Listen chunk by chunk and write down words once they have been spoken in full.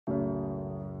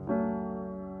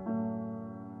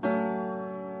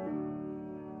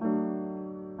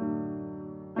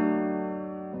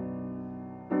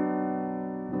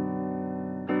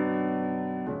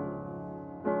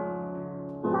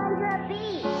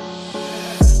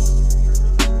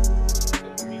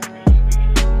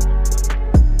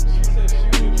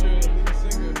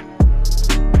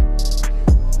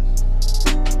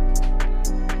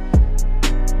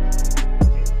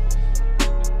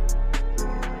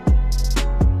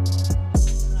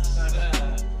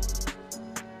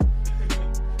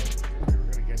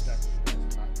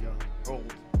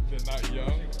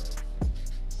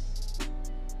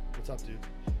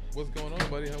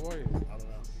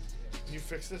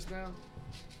fix this now?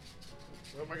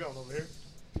 Where am I going? Over here?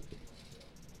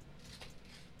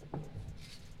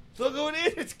 Look who it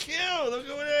is. It's Q. Look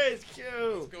who it is. Q.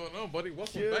 What's going on, buddy?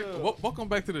 Welcome Q. back. Welcome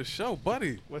back to the show,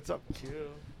 buddy. What's up, Q?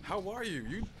 How are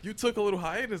you? You took a little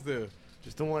hiatus there.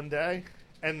 Just the one day.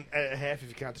 And half if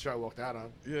you count the show I walked out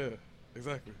on. Yeah,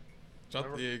 exactly.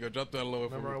 Remember? There you go. Drop that lower.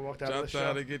 Remember for me. I walked out of Drop the that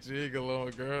show? to get your ego on,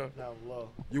 girl. Now I'm low.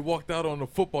 You walked out on a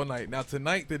football night. Now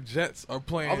tonight the Jets are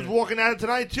playing. I was walking out of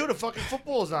tonight, too. The fucking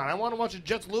football's on. I want to watch the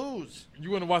Jets lose.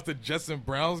 You want to watch the Jets and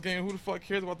Browns game? Who the fuck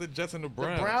cares about the Jets and the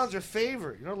Browns? The Browns are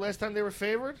favored. You know the last time they were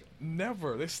favored?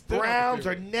 Never. They're still not Browns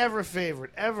are favored. never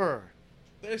favored, ever.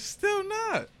 They're still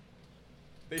not.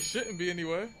 They shouldn't be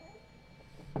anyway.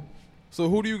 So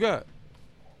who do you got?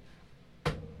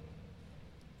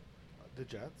 The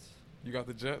Jets? You got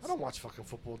the Jets. I don't watch fucking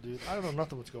football, dude. I don't know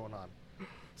nothing what's going on.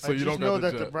 So I you just don't know got the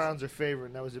that Jets. the Browns are favored,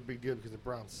 and that was a big deal because the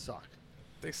Browns suck.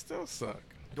 They still suck.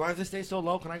 Do I have to stay so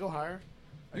low? Can I go higher?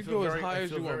 I You feel go as very- high I as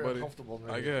feel you want, very buddy. uncomfortable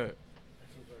now. I get it.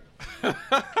 Is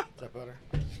that better?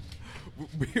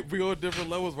 We on different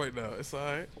levels right now. It's all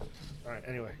right. All right.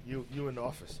 Anyway, you in the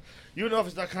office.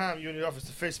 YouinTheOffice.com. You in the office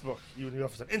to Facebook. You in the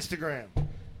office on Instagram.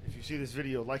 If you see this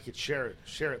video, like it, share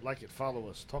it, like it, follow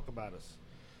us, talk about us.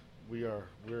 We're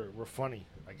funny,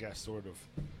 I guess, sort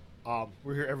of.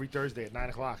 We're here every Thursday at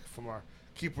 9:00 from our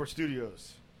Keyport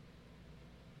Studios.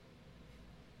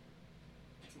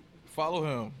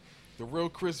 Follow him, the real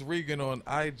Chris Regan on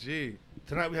IG.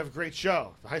 Tonight we have a great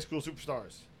show. The High School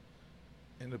Superstars.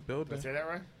 In the Did I building. say that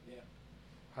right? Yeah.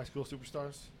 High School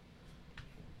Superstars.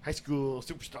 High School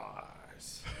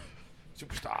Superstars.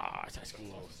 Superstars. High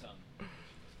School.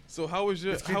 So how was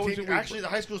your? It's How was your week? actually, the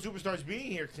High School Superstars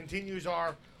being here continues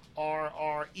our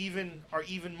even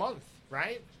month,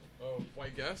 right?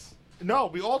 White guess? No,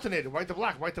 we alternated white to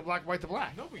black, white to black, white to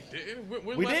black. No, we didn't.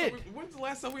 We did. When's the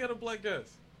last time we had a black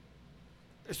guest?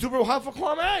 Super Bowl hunt for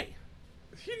Kwame.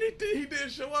 He didn't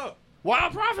show up.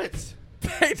 Wild Profits.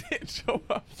 They didn't show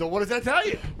up. So what does that tell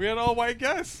you? We had all white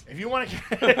guests. If you want to,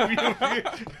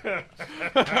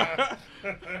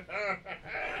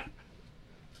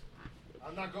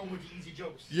 I'm not going with the easy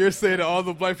jokes. You're saying that all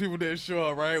the black people didn't show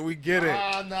up, right? We get it.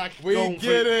 I'm not We going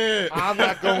get for, it. I'm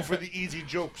not going for the easy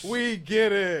jokes. We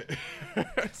get it.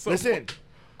 So- Listen,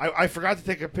 I forgot to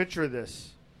take a picture of this,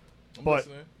 I'm but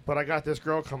listening. I got this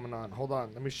girl coming on. Hold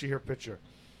on, let me see her picture.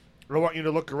 I want you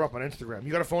to look her up on Instagram.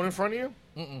 You got a phone in front of you?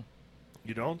 Mm-mm.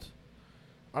 You don't?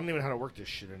 I don't even know how to work this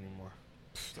shit anymore.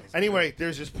 Anyway,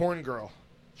 there's this porn girl.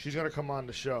 She's gonna come on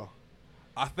the show.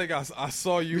 I think I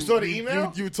saw you. You saw the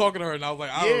email? You talking to her, and I was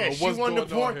like, I don't know she what's won going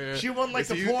the porn. on here. She won like Is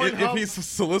the he- Pornhub. If he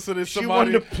solicited She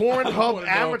somebody, won the I Pornhub wanna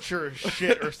know. amateur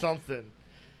shit or something.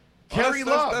 Oh, Kerry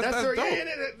Love. That's her. dope. Yeah.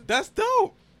 That's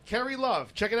dope. Kerry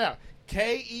Love. Check it out.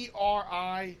 That's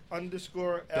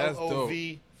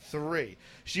KERI_LOV3.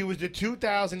 She was the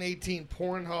 2018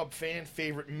 Pornhub fan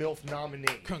favorite MILF nominee.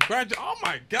 Oh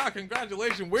my God!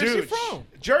 Congratulations. Where's Dude, she from?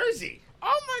 Jersey.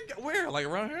 Oh my God! Where? Like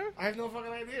around here? I have no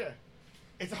fucking idea.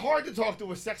 It's hard to talk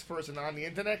to a sex person on the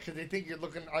internet because they think you're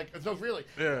looking like. No, really.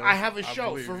 Yeah, I have a I show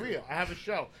believe for you. real. I have a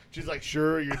show. She's like,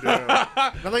 sure you do. And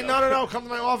I'm like, no. Come to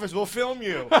my office. We'll film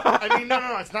you. I mean,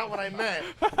 no. It's not what I meant.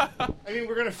 I mean,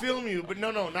 we're gonna film you, but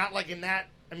no, not like in that.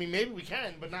 I mean, maybe we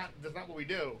can, but not. That's not what we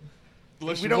do.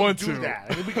 Unless We you don't want do to. that.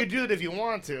 I mean, we could do it if you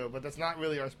want to, but that's not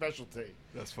really our specialty.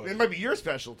 That's funny. It might be your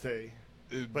specialty,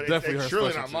 It's but definitely it's her surely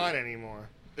not specialty. mine anymore.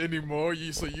 Anymore?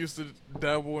 You so used to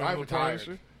dabble in I the porn retired.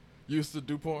 industry? You used to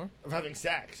do porn? Of having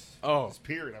sex. Oh. This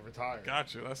period, I've retired.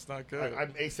 Gotcha. That's not good.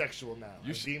 I'm asexual now.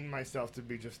 You I should- deem myself to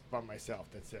be just by myself.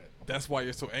 That's it. That's why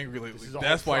you're so angry lately. This is a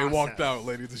That's whole why he walked process. out,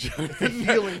 ladies and gentlemen. It's a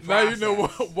healing Now you know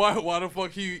process. why the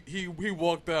fuck he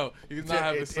walked out. He's not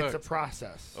having It's sex. a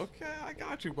process. Okay, I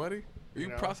got you, buddy. You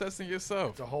know? processing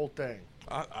yourself. It's a whole thing.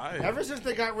 I Ever since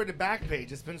they got rid of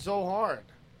Backpage, it's been so hard.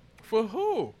 For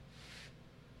who?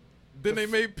 Then they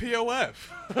made POF.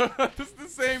 It's the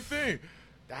same thing.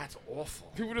 That's awful.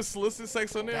 People just solicit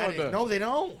sex on there That all is- day. no, they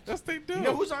don't. Yes, they do. You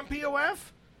know who's on POF?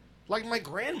 Like my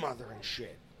grandmother and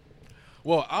shit.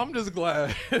 Well, I'm just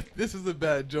glad. This is a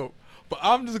bad joke, but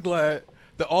I'm just glad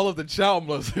that all of the child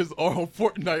molesters are on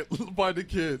Fortnite by the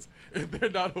kids, and they're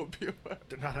not on POF.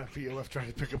 They're not on POF trying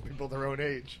to pick up people their own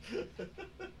age.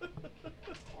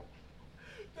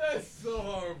 That's so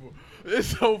horrible.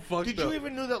 It's so fucked Did up. you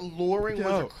even know that luring was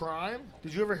Yo. a crime?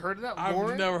 Did you ever heard of that? I've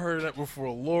Luring? never heard of that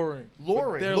before. Luring.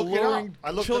 Luring. They're Look it up. luring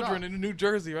I looked it children up. in New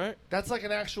Jersey, right? That's like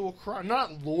an actual crime.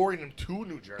 Not luring them to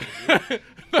New Jersey.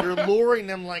 You're luring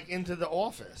them like into the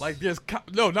office. Like there's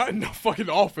no, not in the fucking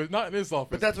office, not in this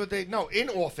office. but that's what they no in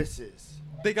offices.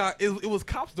 They got it was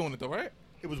cops doing it though, right?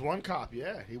 It was one cop.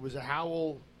 Yeah, he was a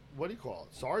Howell. What do you call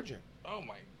it? Sergeant. Oh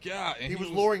my God! And He was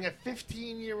luring a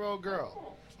 15-year-old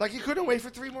girl. Like, he couldn't wait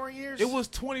for 3 more years. It was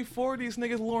 24 of these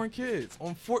niggas luring kids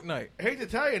on Fortnite. I hate to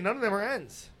tell you, none of them are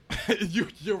ends.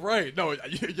 You're right. No,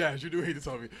 yes, you do hate to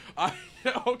tell me.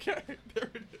 Okay,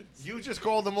 there it is. You just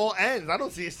called them all ends. I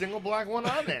don't see a single black one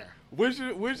on there. Where's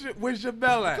your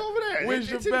bell at? It's over there.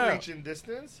 Where's It's your in bell? reaching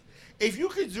distance. If you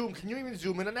could zoom, can you even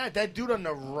zoom in on that? That dude on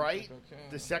the right,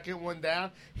 the second one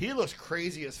down, he looks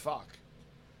crazy as fuck.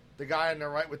 The guy on the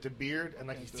right with the beard and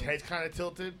like his head's kind of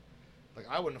tilted. Like,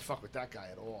 I wouldn't fuck with that guy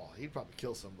at all. He'd probably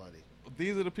kill somebody.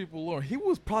 These are the people luring. He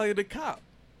was probably the cop,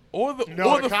 or the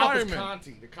cop fireman. is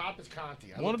Conti. The cop is Conti.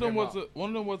 One of them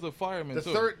was a fireman.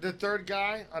 The third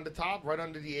guy on the top, right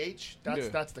under the H.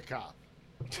 That's the cop.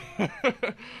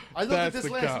 I looked at this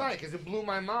last night because it blew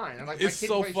my mind. And like, it's my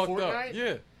kid so plays fucked Fortnite. up.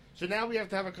 Yeah. So now we have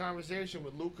to have a conversation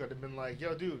with Luca to been like,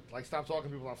 yo, dude, like, stop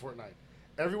talking to people on Fortnite.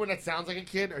 Everyone that sounds like a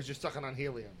kid is just sucking on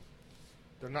helium.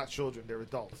 They're not children. They're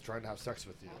adults trying to have sex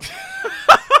with you.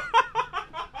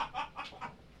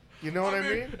 You know what I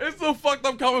mean? It's a fucked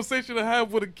up conversation to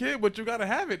have with a kid, but you gotta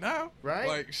have it now. Right?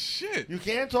 Like, shit. You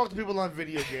can't talk to people on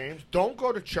video games. Don't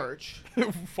go to church.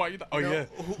 Fight. Oh, know, yeah.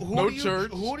 who No do you-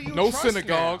 church. who do you no trust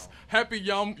synagogues. now? Happy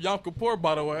Yom Kippur,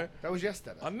 by the way. That was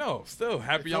yesterday. I know. Still,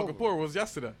 Happy It's Yom over. Kippur was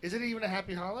yesterday. Is it even a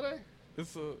happy holiday?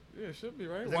 It's yeah, it should be,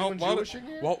 right? Is anyone Jewish in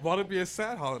here? Why would it be a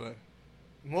sad holiday?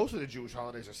 Most of the Jewish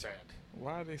holidays are sad.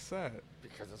 Why are they sad?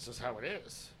 Because that's just how it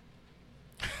is.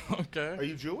 Okay. Are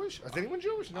you Jewish? Is anyone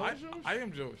Jewish? No one's Jewish? I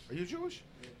am Jewish. Are you Jewish?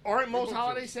 Aren't most both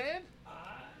holidays sad?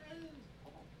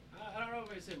 I don't know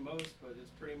if I say most, but it's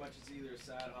pretty much it's either a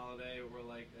sad holiday or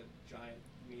like a giant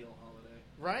meal holiday.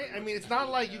 Right? I mean, it's not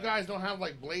like you guys don't have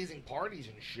like blazing parties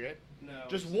and shit. No.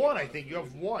 Just it's one, a I lot of think. You food.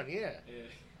 have one, yeah. Yeah.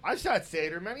 I've sat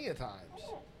Seder many a times.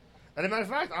 And as a matter of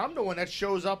fact, I'm the one that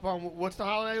shows up on what's the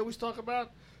holiday I always talk about?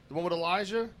 The one with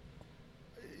Elijah?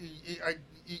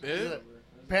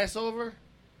 Passover?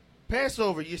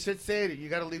 Passover, you sit Seder, you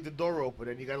got to leave the door open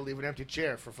and you got to leave an empty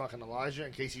chair for fucking Elijah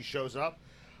in case he shows up.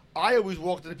 I always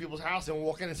walk to the people's house and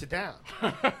walk in and sit down.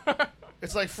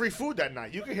 It's like free food that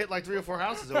night. You can hit like 3 or 4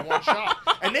 houses in one shot.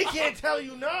 And they can't tell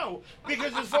you no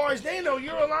because as far as they know,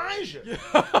 you're Elijah.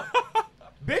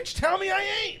 Bitch, tell me I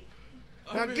ain't.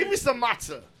 Now give me some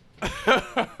matzah.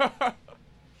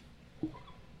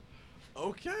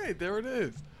 Okay, there it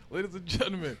is. Ladies and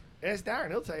gentlemen. Ask Darren,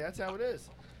 he'll tell you that's how it is.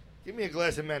 Give me a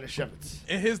glass of Manischewitz.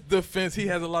 In his defense, he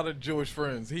has a lot of Jewish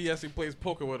friends. He actually plays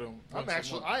poker with them. I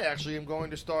actually am going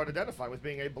to start identifying with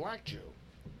being a black Jew.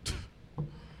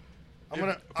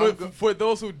 For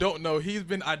those who don't know, he's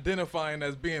been identifying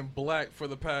as being black for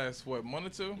the past, month or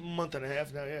two? Month and a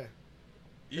half now, yeah.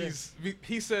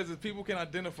 He says if people can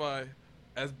identify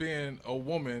as being a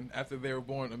woman after they were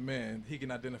born a man, he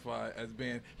can identify as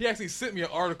being. He actually sent me an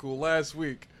article last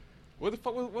week. What the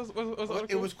fuck was the article?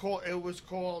 It was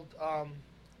called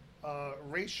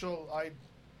racial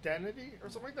identity or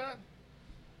something like that.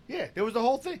 Yeah, there was the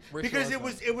whole thing because it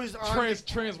was on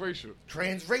transracial.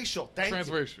 Transracial. Thank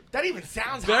Transracial. you. That even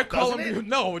sounds They're hot, calling doesn't it? me.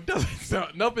 No, it doesn't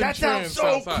sound. Nothing. That sounds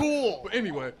so cool. But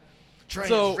anyway,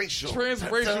 transracial. So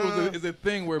transracial is a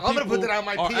thing where I'm people gonna put that on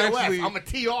my are POF. actually I'm a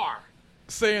TR.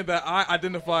 saying that I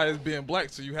identify as being black,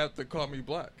 so you have to call me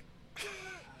black.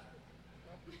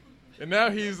 And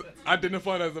now he's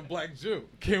identified as a black Jew.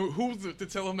 Who's to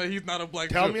tell him that he's not a black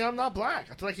Jew? Tell me I'm not black.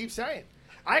 That's what I keep saying.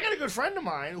 I got a good friend of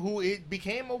mine who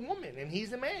became a woman, and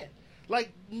he's a man.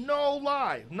 Like, no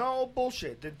lie, no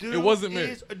bullshit. The dude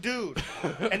is a dude,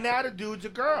 and now the dude's a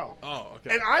girl. Oh,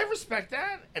 okay. And I respect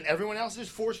that, and everyone else is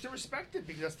forced to respect it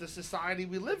because that's the society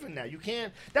we live in now. You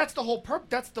can't. That's the whole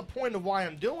That's the point of why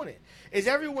I'm doing it. Is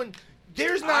everyone?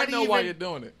 There's not even. I know why you're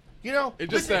doing it. You know,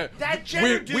 it's just that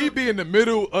we be in the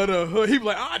middle of the hood. He be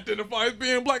like, I identify as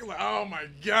being black. Like, oh my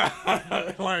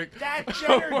god, like that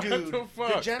Jenner dude,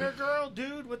 the Jenner girl,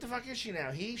 dude. What the fuck is she now?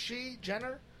 He, she,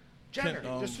 Jenner,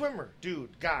 the swimmer,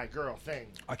 dude, guy, girl, thing.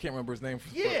 I can't remember his name.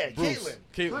 Yeah, Bruce.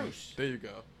 Caitlyn. Bruce. There you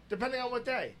go. Depending on what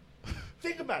day.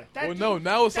 Think about it. Well, no,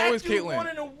 now it's always Caitlyn. Won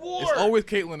an award. It's always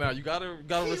Caitlyn now. You gotta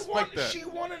respect that. She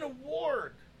won an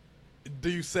award.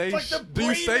 Do you say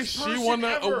she won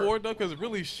the award though? Because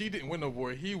really, she didn't win the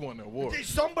award. He won the award.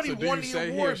 Somebody won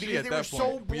the award because they were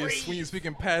so brave. When you're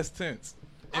speaking past tense.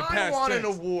 I won an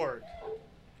award.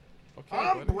 Okay,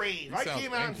 I'm brave. I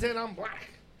came out and said I'm black.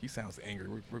 He sounds angry.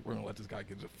 We're gonna let this guy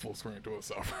get a full screen to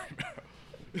himself right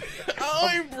now.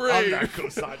 I'm brave. I'm not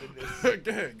co-signing this.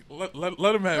 Okay, let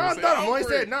him have it. No, I'm only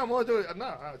saying. No, I'm only doing.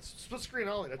 No, it's split screen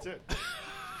only. That's it.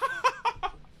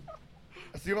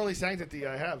 That's the only sanctity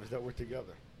I have is that we're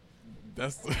together.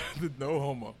 That's the no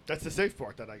homo. That's the safe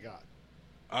part that I got.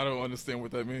 I don't understand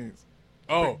what that means.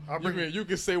 Oh, you mean you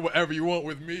can say whatever you want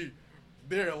with me,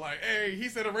 they're like, hey, he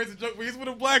said a racist joke, but he's with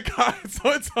a black guy, so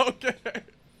it's okay.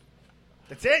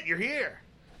 That's it. You're here.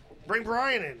 Bring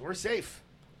Brian in. We're safe.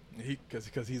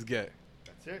 Because he's gay.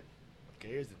 That's it. Okay,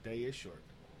 here's the day is short.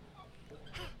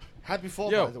 Happy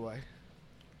fall, Yo. by the way.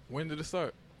 When did it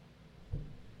start?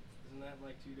 Isn't that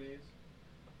like 2 days?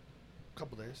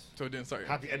 Couple days. So it didn't start yet.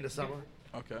 Happy end of summer.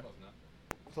 Okay.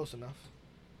 Close enough.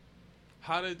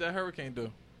 How did that hurricane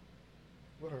do?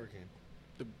 What hurricane?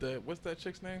 The what's that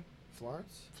chick's name?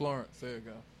 Florence? Florence. There you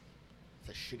go. It's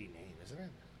a shitty name, isn't it?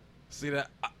 See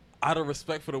that? Out of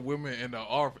respect for the women in the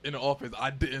office, I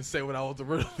didn't say what I was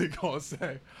originally gonna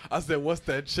say. I said, "What's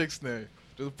that chick's name?"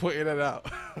 Just pointing it out.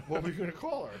 What were you gonna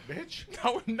call her, bitch?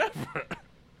 I would never.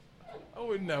 I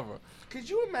would never. Could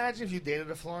you imagine if you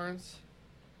dated a Florence?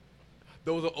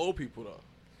 Those are old people though.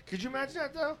 Could you imagine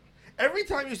that though? Every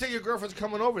time you say your girlfriend's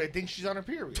coming over, they think she's on her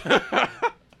period.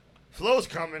 Flo's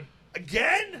coming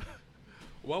again.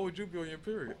 Why would you be on your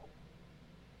period?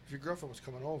 If your girlfriend was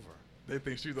coming over, They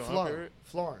think she's on her Flo, period.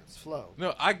 Florence, Flo.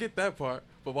 No, I get that part,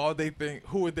 but why would they think?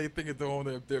 Who would they think is on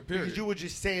their period? Because you would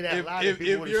just say that loud, if and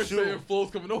people would you're assume. saying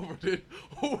Flo's coming over, then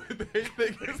who would they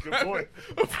think is Good having point.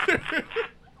 a period?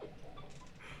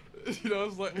 You know,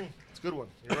 it's like It's a good one.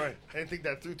 You're right. I didn't think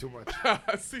that through too much.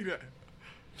 I see that.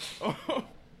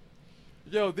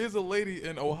 Yo, there's a lady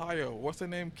in Ohio. What's her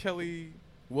name? Kelly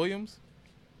Williams,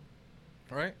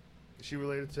 right? Is she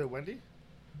related to Wendy?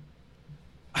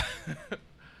 Is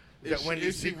If that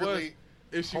Wendy's secretly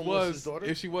homeless' daughter?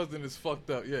 if she was, then it's fucked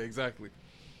up. Yeah, exactly.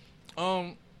 She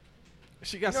got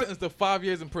You know- sentenced to 5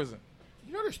 years in prison.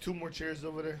 You know there's 2 more chairs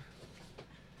over there?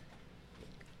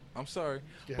 I'm sorry,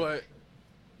 Yeah. but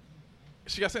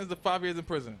she got sentenced to 5 years in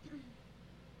prison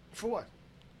For what?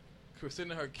 for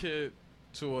sending her kid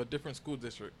to a different school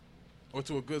district or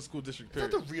to a good school district. Is that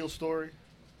Period. the real story?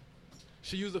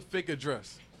 She used a fake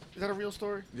address. Is that a real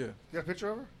story? Yeah, You got a picture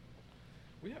of her?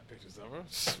 we have pictures of her.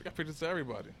 We got pictures of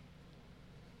everybody.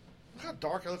 Look how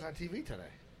dark I look on TV today.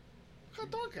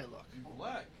 Look how dark I look. You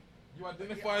black. You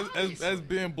identify as obviously.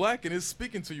 being black, and it's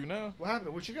speaking to you now. What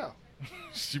happened? Where'd she go?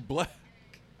 She black.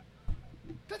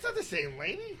 That's not the same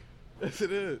lady. Yes,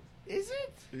 it is. Is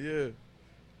it? Yeah.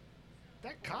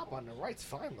 That cop on the right's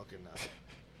fine looking now.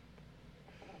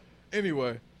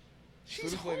 Anyway.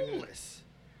 She's this lady did. homeless.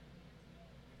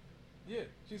 Yeah,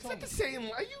 she's Is that the same?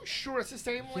 Are you sure it's the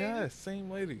same lady? Yeah, same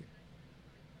lady.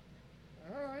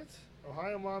 All right.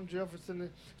 Ohio mom Jefferson.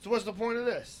 So what's the point of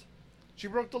this? She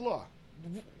broke the law.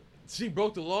 She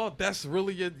broke the law. That's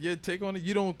really your take on it.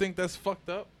 You don't think that's fucked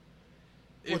up?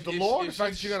 What, the law or the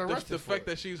fact that she got the arrested for fact it?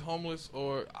 that she's homeless,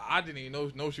 or I didn't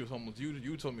even know she was homeless.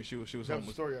 You told me she was That was the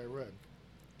homeless. story I read.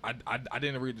 I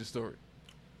didn't read the story.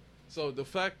 So the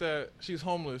fact that she's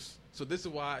homeless. So this is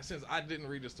why, since I didn't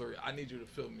read the story, I need you to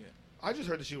fill me in. I just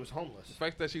heard that she was homeless. The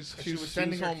fact that she She was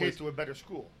sending her homeless, kids to a better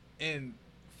school. and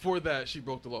for that she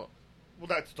broke the law. Well,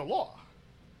 that's the law.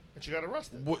 And she got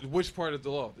arrested. Which part of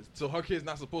the law? So her kid's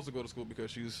not supposed to go to school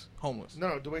because she's homeless.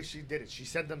 No, the way she did it, she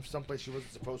sent them someplace she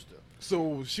wasn't supposed to.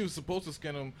 So she was supposed to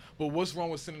skin him, but what's wrong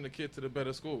with sending the kid to the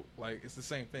better school? Like, it's the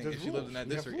same thing. There's If she lives rules. in that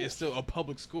We have district, rules. it's still a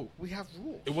public school. We have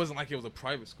rules. It wasn't like it was a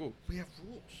private school. We have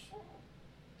rules.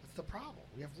 That's the problem.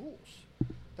 We have rules.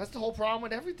 That's the whole problem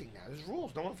with everything now. There's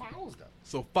rules. No one follows them.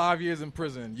 So 5 years in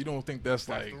prison, you don't think that's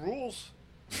That's like... the rules.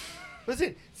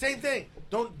 Listen, same thing.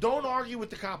 Don't argue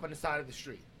with the cop on the side of the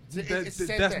street. It's the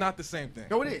same that's thing. not the same thing.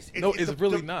 No, it is. No, it's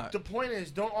really the, not. The point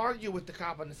is, don't argue with the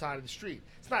cop on the side of the street.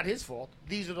 It's not his fault.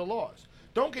 These are the laws.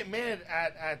 Don't get mad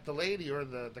at the lady or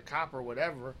the cop or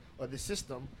whatever, or the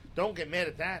system. Don't get mad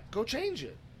at that. Go change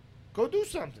it. Go do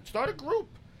something. Start a group.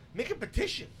 Make a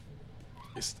petition.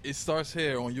 It starts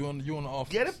here on you in the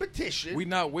office. Get a petition. We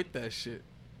not with that shit.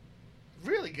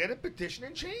 Really, get a petition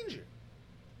and change it.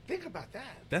 Think about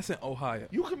that. That's in Ohio.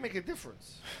 You can make a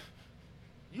difference.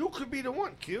 You could be the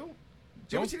one, Q. Did you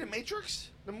ever Don't- see The Matrix,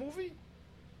 the movie?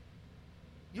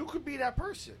 You could be that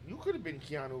person. You could have been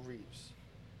Keanu Reeves,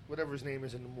 whatever his name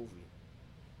is in the movie.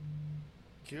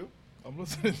 Q? I'm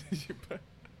listening to you.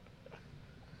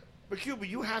 But Q, but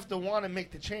you have to want to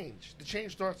make the change. The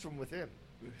change starts from within.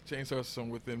 Change starts from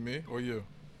within me or you.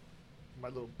 My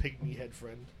little pygmy head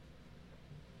friend.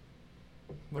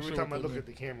 Not Every sure time I what that look means. at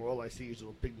the camera, all I see is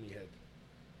your little pygmy head.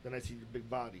 Then I see your big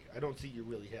body. I don't see your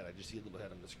really head. I just see a little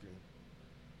head on the screen.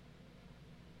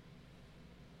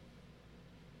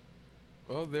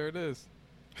 Well, there it is.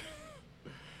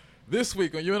 This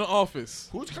week on You in the Office.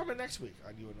 Who's coming next week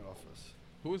on You in the Office?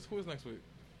 Who is next week?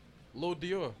 Lil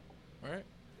Dior, right?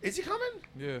 Is he coming?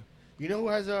 Yeah. You know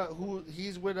who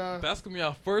he's with That's gonna be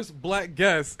our first black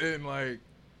guest in like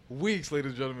weeks,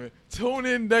 ladies and gentlemen. Tune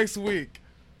in next week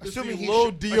to assuming see he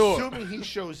Lil Dior. assuming he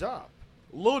shows up.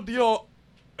 Lil Dior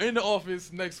in the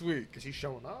office next week. Is he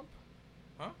showing up?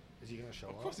 Huh? Is he gonna show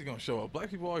up? Of course he's gonna show up. Black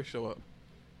people always show up.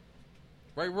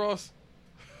 Right, Ross?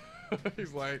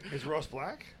 He's like, Is Ross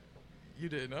black? you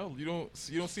didn't know. You don't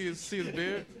see his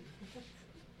beard?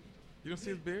 You don't see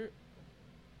his beard?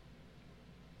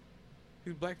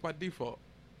 He's black by default.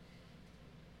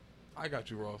 I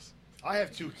got you, Ross. I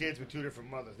have 2 kids with 2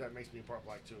 different mothers. That makes me part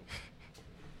black too.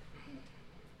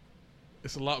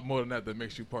 It's a lot more than that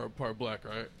makes you part black,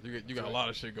 right? You got a lot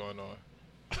of shit going on.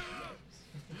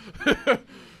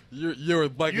 you're a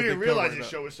black. You didn't realize this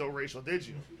show. show was so racial, did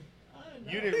you?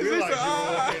 You You didn't realize you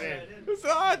were walking in.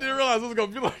 I didn't realize it was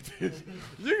gonna be like this.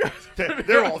 You guys,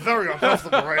 They're all very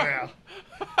uncomfortable right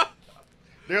now.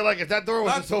 They're like, if that door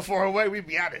wasn't so far away, we'd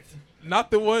be at it.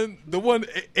 not the one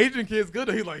Asian kid's good.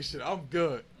 He's like, shit, I'm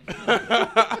good.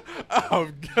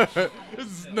 I'm good. This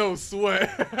is no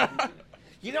sweat.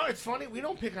 You know, it's funny. We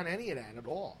don't pick on any of that at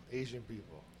all, Asian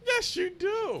people. Yes, you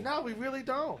do. No, we really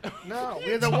don't. No,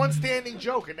 we have the one standing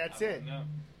joke, and that's it. No.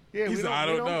 Yeah, He said, "I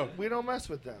don't know." We don't mess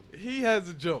with them. He has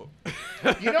a joke.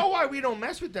 You know why we don't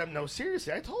mess with them? No,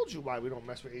 seriously. I told you why we don't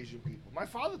mess with Asian people. My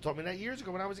father told me that years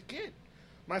ago when I was a kid.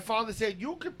 My father said,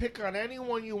 you can pick on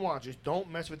anyone you want, just don't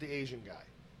mess with the Asian guy.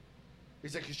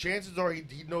 He's like, because chances are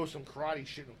he knows some karate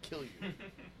shit and kill you.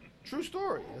 True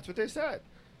story. That's what they said.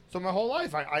 So my whole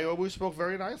life, I always spoke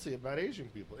very nicely about Asian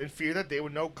people in fear that they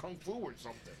would know Kung Fu or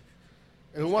something.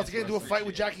 And who wants to get into a fight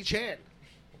with Jackie Chan?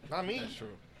 Not me. That's true.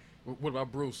 What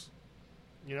about Bruce?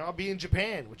 You know, I'll be in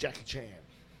Japan with Jackie Chan.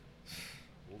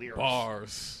 Lyrics.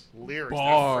 Bars. Lyrics.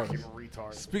 Bars. That freaking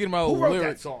retard. Speaking about Who wrote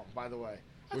lyrics, that song, by the way?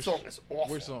 That Which- song is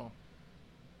awful. which song?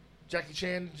 Jackie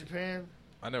Chan in Japan.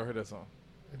 I never heard that song.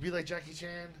 It'd be like Jackie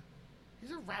Chan.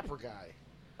 He's a rapper guy.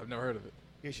 I've never heard of it.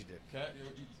 Yes, you did. Kat,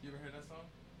 you ever heard that song?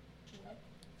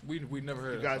 We never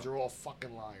heard You that guys song. are all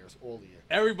fucking liars, all of you.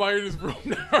 Everybody in this room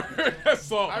never heard that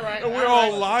song. All right, and we're all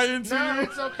all right. lying to No, you.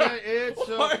 it's okay. It's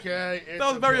What? okay. It's That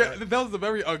was very. okay. That was a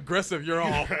very aggressive. You're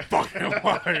all fucking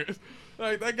liars.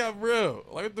 Like that got real.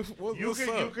 Like what's You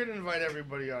up? can invite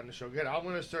everybody on the show. Good. I'm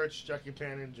gonna search Jackie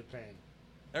Chan in Japan.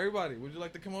 Everybody, would you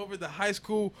like to come over? The high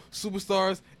school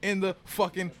superstars in the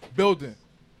fucking building.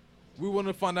 We want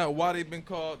to find out why they've been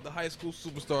called the high school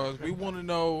superstars. We want to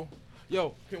know.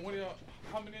 Yo, can one of y'all?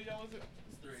 How many of y'all is it?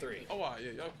 Three. Oh wow,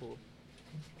 yeah, y'all cool.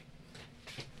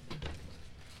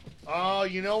 Oh,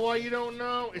 you know why you don't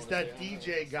know? It's that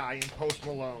DJ guy in Post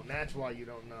Malone. That's why you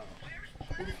don't know.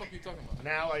 Who the fuck are you talking about?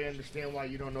 Now I understand why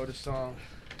you don't know the song.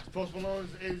 Post Malone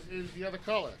is the other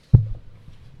color.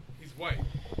 He's white.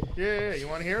 Yeah. You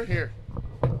want to hear it? Here.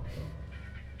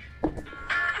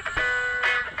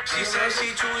 She said she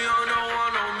too young, don't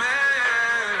want no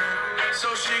man.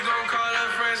 So she gon' call her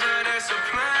friends, and that's a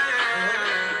plan.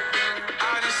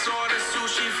 I just ordered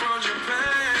sushi from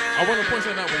Japan. I want to point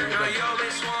something out when you Now get yo done.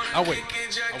 bitch wanna I'll wait. kick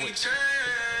it, Jackie I'll wait. Chan.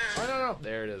 I don't know.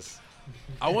 There it is.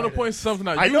 I want to point something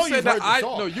out. I You know said you've that heard the I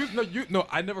song. no.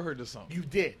 I never heard this song. You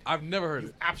did. I've never heard You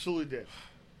it. absolutely did.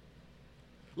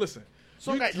 Listen.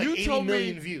 Song got like 80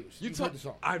 million views. You You've told heard the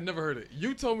song. I've never heard it.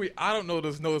 You told me I don't know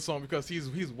this song because he's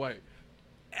white.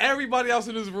 Everybody else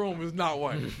in this room is not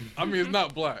white. I mean, it's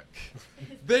not black.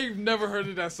 They've never heard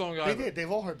of that song They either. did. They've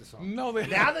all heard the song. No, they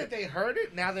Now haven't. that they heard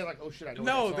it, now they're like, oh shit, I know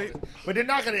No, what that they- song is. But they're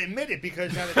not going to admit it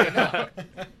because now that they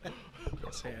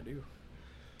know. Say I do.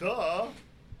 Duh.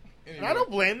 Anyway, And I don't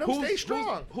blame them. Stay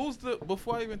strong. Who's the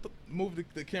before I even move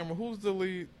the camera? Who's the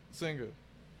lead singer?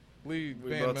 Lead We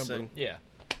band both member. sing. Yeah.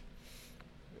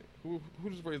 Who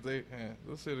just raised their hand?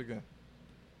 Let's say it again.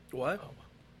 What?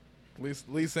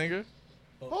 Lead singer.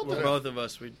 Both Well, of them. both of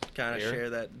us, we kind of Here. share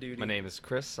that duty. My name is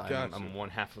Chris. Gotcha. I'm one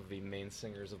half of the main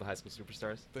singers of the High School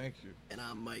Superstars. Thank you, And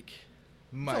I'm Mike.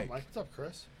 What's up, Mike. Mike? What's up,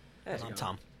 Chris? I'm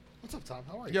Tom. What's up, Tom?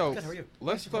 How are you? Yo, Good, how are you?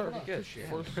 let's Thanks for start. coming on. Good.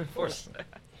 Appreciate it. First,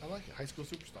 I like it. High school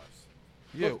superstars.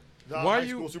 yo, The why high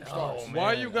you school superstars? Oh, why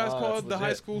are you guys Oh, called that's the high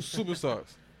legit. school superstars?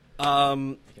 I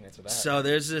can answer that. So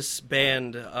there's this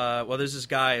band. Well, there's this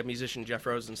guy, a musician, Jeff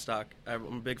Rosenstock. I'm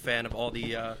a big fan of all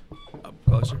the. Up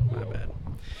closer, my bad.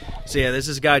 So yeah, there's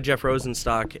this guy, Jeff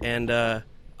Rosenstock, and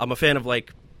I'm a fan of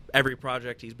like every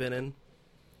project he's been in.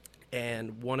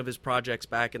 And one of his projects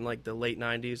back in like the late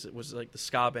 '90s, it was like the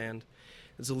ska band.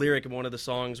 There's a lyric in one of the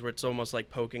songs where it's almost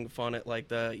like poking fun at like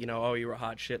the, you know, oh, you were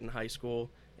hot shit in high school,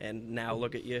 and now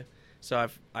look at you. So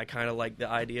I kind of like the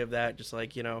idea of that, just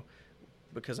like, you know,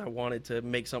 because I wanted to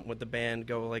make something with the band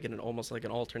go like in an almost like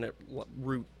an alternate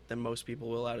route than most people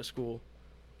will out of school.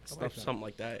 Stuff, something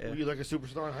like that. Were Yeah. you like a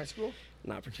superstar in high school?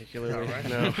 Not particularly. No, right?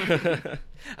 No.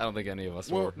 I don't think any of us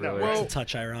Well, were no, really. well- It's a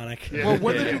touch ironic. Yeah. Well,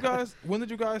 when Yeah.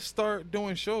 did you guys start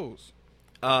doing shows?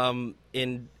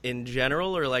 In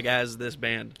general, or like as this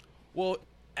band? Well,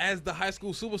 as the high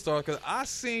school superstar, because I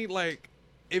seen like,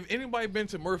 if anybody been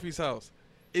to Murphy's house,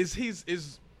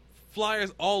 is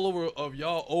flyers all over of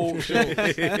y'all old shows,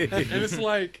 and it's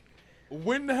like,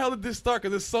 when the hell did this start?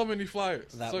 Because there's so many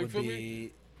flyers. That so you would feel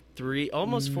me? be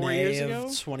almost 4 May years of ago.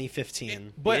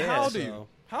 2015. But Yeah, how old are so- you?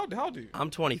 How old are you? I'm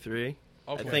 23.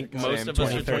 Okay. I think Same, most of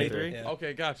us are 23. 23. Yeah.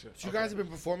 Okay, gotcha. So you guys have been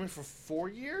performing for 4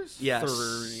 years? Yes.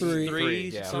 Three,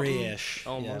 yeah. something. 3-ish.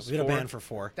 Yeah, Almost we've been a 4. band for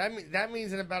 4. That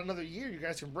means in about another year you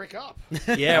guys can break up.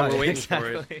 Yeah, we're waiting for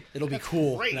it. Exactly. It'll be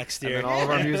cool Great. next And year. then all of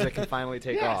our music can finally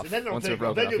take Yes, off and then it'll once take we're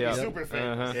off. broken Then up. you'll be Yeah. super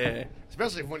famous. Yeah.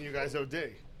 Especially if one of you guys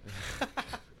OD.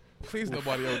 Please,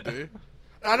 nobody OD.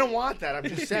 I don't want that. I'm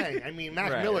just saying. I mean,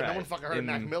 Mac Right, Miller. No right. one fucking heard of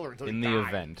Mac Miller until in he the died.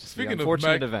 event. Speaking the of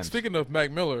unfortunate Mac, event. speaking of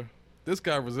Mac Miller, this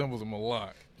guy resembles him a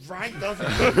lot. Right?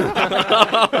 Doesn't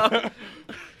he?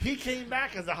 He came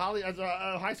back as a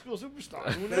high school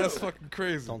superstar. Who knew? That's fucking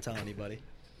crazy. Don't tell anybody.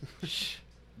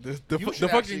 The You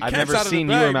should fucking actually- I've cat's never out of seen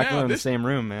the you bag or Mac now. Miller in the This, same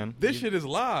room, man. this shit is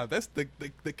live. That's the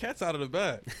cat's out of the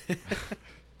bag.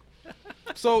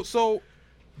 So,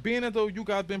 being as though you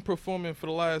guys been performing for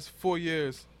the last 4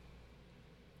 years,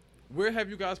 where have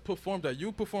you guys performed at?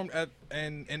 You performed at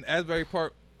in Asbury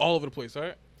Park all over the place,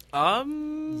 right? Yeah,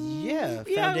 I would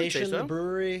say Foundation, so. the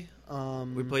brewery.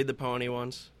 We played the Pony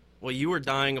once. Well, you were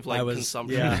dying of like I was,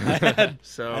 consumption. Yeah, I had,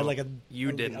 So I had like a.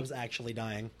 you didn't. I was actually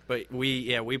dying. But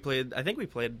we played. I think we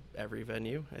played every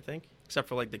venue. I think except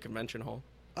for like the convention hall.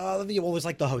 Well, there's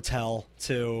like the hotel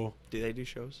too. Do they do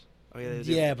shows? Oh yeah, they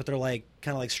do. Yeah, but they're like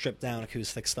kind of like stripped down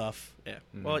acoustic stuff. Yeah.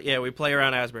 Mm. Well, yeah, we play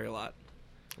around Asbury a lot.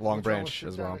 Long What's wrong Branch with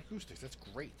as sit-down well. Acoustics. That's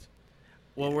great.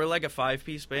 Well, we're like a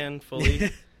 5-piece band fully. You're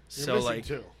so missing like,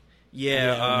 two.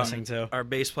 yeah, I'm missing too. our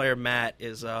bass player Matt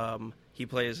is he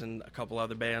plays in a couple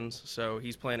other bands, so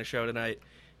he's playing a show tonight.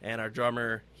 And our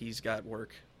drummer, he's got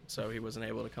work, so he wasn't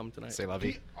able to come tonight. Say love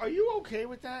Pete, are you okay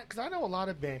with that? Because I know a lot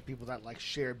of band people that like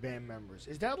share band members.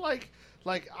 Is that like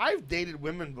I've dated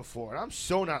women before, and I'm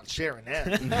so not sharing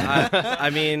them. I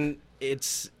mean,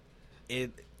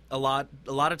 a lot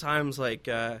of times like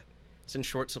it's in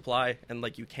short supply, and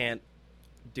like you can't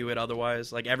do it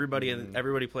otherwise. Like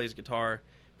everybody plays guitar,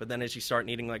 but then as you start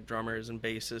needing like drummers and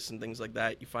bassists and things like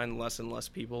that, you find less and less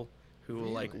people who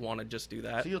will like Really? want to just do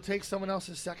that. So you'll take someone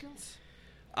else's seconds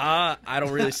I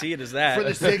don't really see it as that. for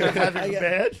the sake of having a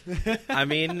band. I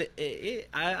mean,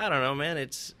 I don't know, man.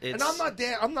 It's And I'm not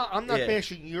Yeah.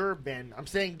 bashing your band. I'm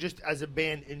saying just as a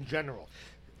band in general.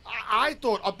 I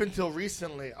thought up until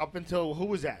recently, who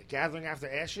was that? Gathering After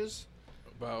Ashes.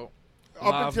 About Up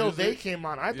live until they music? came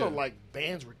on, I thought Yeah. like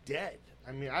bands were dead.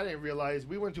 I mean, I didn't realize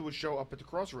we went to a show up at the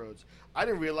Crossroads. I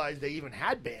didn't realize they even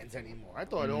had bands anymore. I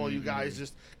thought all you guys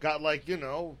just got like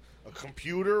a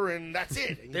computer and that's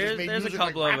it. And you just made there's a music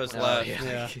couple like of rap us songs. left.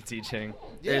 Yeah. Teaching.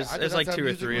 Yeah, There's I there's thought like that's how 2 or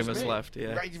music 3 of was us made. left.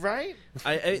 Yeah.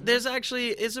 Right. There's actually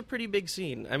it's a pretty big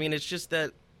scene. I mean, it's just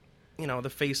that the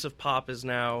face of pop is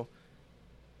now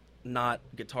not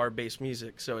guitar-based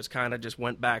music, so it's kind of just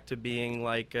went back to being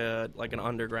like an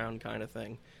underground kind of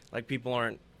thing. Like people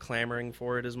aren't clamoring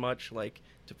for it as much, like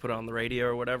to put on the radio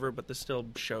or whatever. But there's still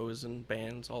shows and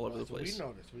bands all over the That's what place. we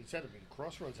noticed. We said,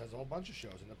 Crossroads has a whole bunch of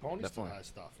shows, and the Pony still Definitely. has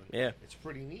stuff. And Yeah. it's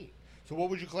pretty neat. So, what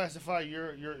would you classify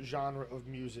your genre of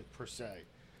music per se?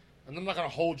 And I'm not going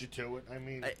to hold you to it. I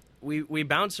mean, We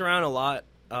bounce around a lot.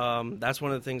 That's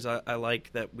one of the things I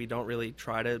like, that we don't really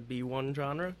try to be one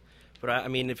genre. But I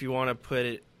mean, if you want to put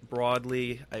it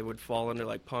broadly, I would fall under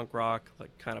like punk rock,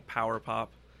 like kind of power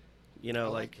pop. I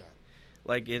like that.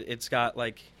 Like it's got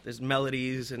like there's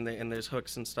melodies and there's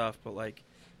hooks and stuff, but like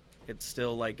it's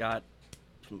still like got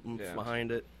oomph Yeah.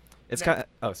 behind it. It's Now- kind.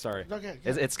 Oh, sorry. Okay,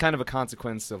 It's kind of a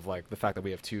consequence of like the fact that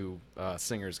we have two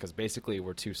singers, because basically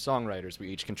we're two songwriters. We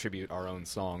each contribute our own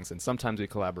songs, and sometimes we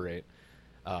collaborate.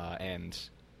 And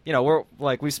we're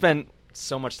like we spent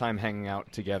so much time hanging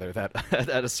out together that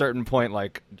at a certain point,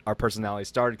 like our personalities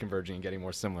started converging and getting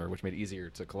more similar, which made it easier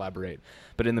to collaborate.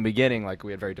 But in the beginning, like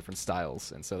we had very different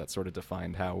styles, and so that sort of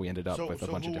defined how we ended up with a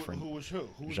bunch of different. Who was who?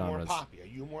 Who's more genres. poppy? Are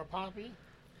you more poppy?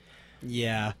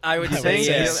 Yeah, I would say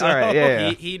say yeah. so. All right, yeah.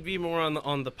 He'd be more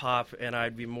on the pop, and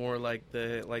I'd be more like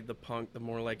the punk, the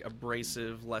more like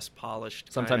abrasive, less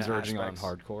polished. Sometimes kinda verging on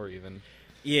aspects. hardcore, even.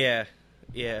 Yeah.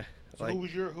 So Like,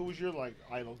 who was your like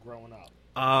idol growing up?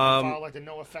 um, Follow like the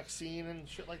No Effect scene and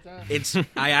shit like that. it's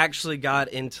I actually got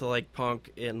into like punk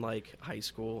in like high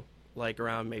school, like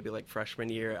around maybe like freshman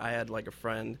year. I had like a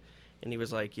friend, and he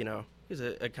was like, he's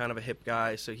a kind of a hip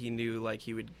guy, so he knew like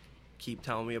he would keep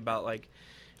telling me about like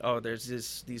there's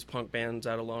these punk bands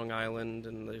out of Long Island,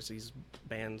 and there's these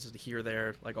bands here,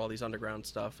 there, like all these underground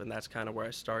stuff, and that's kind of where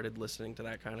I started listening to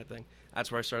that kind of thing.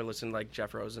 That's where I started listening to like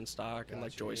Jeff Rosenstock and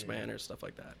like Gotcha, Joyce yeah, yeah. Manor, stuff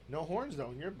like that. No horns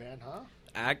though in your band, huh?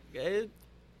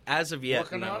 As of yet,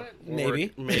 Working no. on it?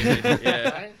 Maybe. Maybe, yeah,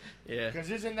 Right? yeah. Because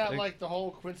isn't that like the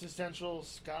whole quintessential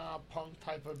ska punk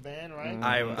type of band, right?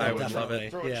 I would love Definitely.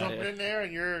 it. Throw a Yeah. trumpet in there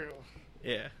and you're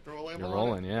Yeah, throw a label You're on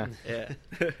rolling, it. yeah.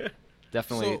 yeah.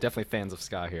 Definitely, So- definitely fans of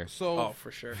ska here. So Oh,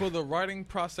 for sure. For the writing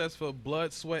process for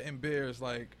Blood, Sweat, and Beers,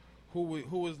 like who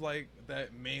was like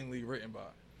that mainly written by?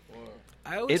 Or,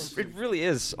 I always, It really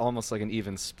is almost like an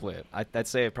even split. I'd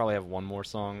say I probably have one more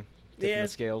song tipping Yeah. the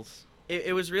scales.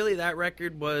 it was really that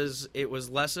record was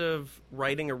less of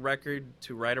writing a record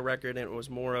to write a record, and it was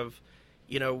more of,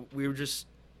 we were just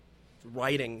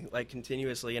writing like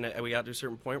continuously, and we got to a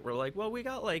certain point where like, well, we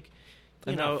got like,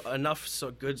 enough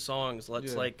good songs.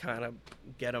 Let's Yeah. like kind of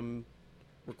get them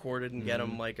recorded and get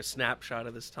them like a snapshot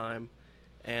of this time,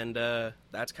 and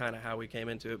that's kind of how we came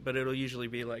into it. But it'll usually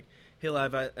be like he'll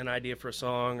have an idea for a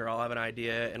song, or I'll have an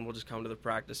idea, and we'll just come to the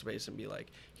practice space and be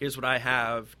like, here's what I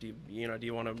have. Do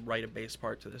you want to write a bass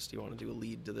part to this? Do you want to do a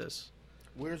lead to this?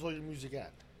 Where's all your music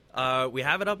at? We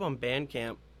have it up on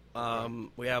Bandcamp.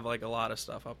 We have like a lot of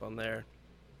stuff up on there.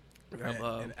 We have,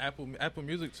 and Apple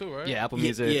Music too, right? Yeah, Apple Ye-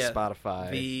 Music, yeah.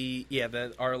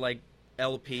 Spotify. our like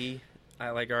LP. I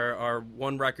like our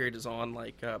one record is on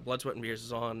like Blood, Sweat, and Beers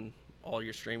is on all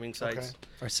your streaming sites. Okay.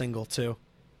 Our single too.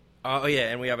 Oh yeah,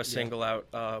 and we have a single out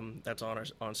that's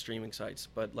on streaming sites.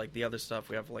 But like the other stuff,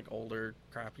 we have like older,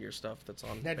 crappier stuff that's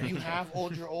on. Now, do you Bandcamp. have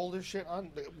older shit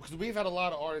on? Because we've had a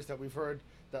lot of artists that we've heard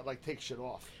that like take shit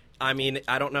off. I mean,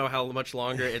 I don't know how much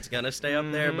longer it's gonna stay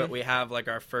up there, but we have like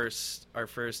our first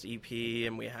EP,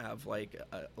 and we have like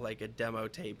a demo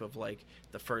tape of like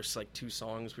the first like 2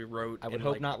 songs we wrote. I would in,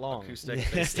 hope like, not long. Acoustic.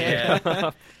 Yeah.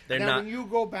 Yeah, they're Now, not. when you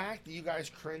go back, do you guys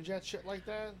cringe at shit like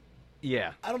that?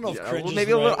 Yeah. I don't know if Yeah, cringe well, is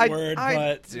maybe the a little- right I- word, I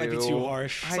but it might be do. too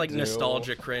harsh. It's like do.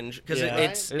 nostalgia cringe because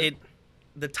Yeah.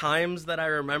 the times that I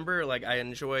remember, like I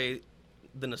enjoy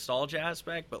the nostalgia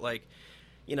aspect, but like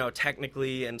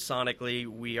technically and sonically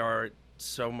we are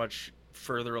so much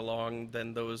further along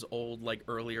than those old like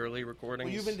early recordings.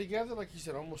 Well, you've been together, like you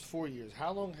said, almost 4 years.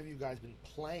 How long have you guys been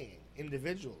playing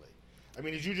individually? I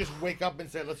mean, did you just wake up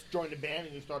and say, "Let's join the band,"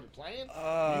 and you started playing? You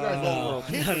guys all no. were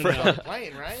kids No, when no, you no. started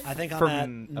playing, right? I think I'm From- at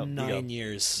oh, you go. 9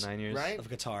 years 9 years. Right? of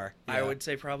guitar. I Yeah. would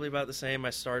say probably about the same. I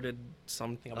started I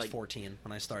think I was like 14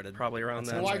 when I started. probably around That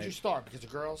So then. sounds why'd right. you start? Because of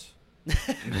girls?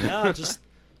 No, just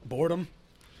boredom.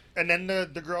 And then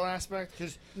the girl aspect?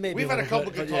 Because Maybe we've a had a little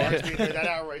couple bit, but guitarists yeah. being here that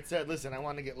outright said, "Listen, I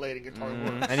want to get laid and guitar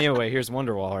works." Anyway, here's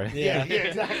Wonderwall, right? Yeah, Yeah.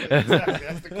 exactly.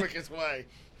 That's the quickest way.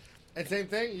 And same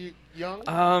thing, you young?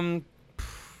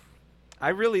 I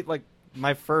really like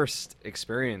my first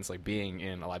experience like being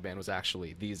in a live band was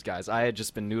actually these guys. I had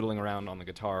just been noodling around on the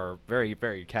guitar very,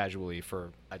 very casually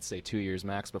for I'd say 2 years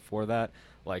max before that.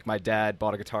 Like my dad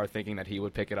bought a guitar thinking that he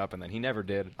would pick it up, and then he never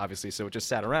did, obviously. So it just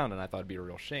sat around, and I thought it'd be a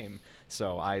real shame.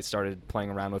 So I started playing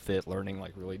around with it, learning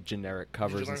like really generic Did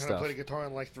covers you learn and how to stuff. play the guitar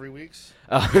in like 3 weeks?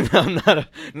 No, I'm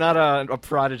not a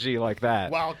prodigy like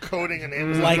that. While coding an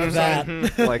Amazon Like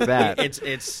website? that. Like that.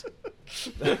 It's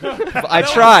I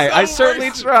try. I so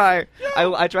certainly racist. try.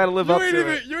 I try to live You up ain't to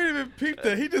even it. you ain't even peeped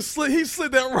that. He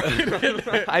slid that right in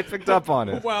there. I picked up on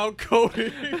it. Wow,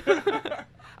 Cody.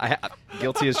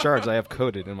 Guilty as charged. I have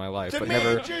coded in my life, The but man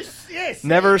never just, yes,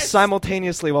 never yes.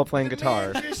 simultaneously while playing The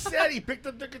guitar. man just said he picked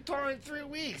up the guitar in 3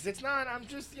 weeks. It's not, I'm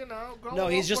just, going No,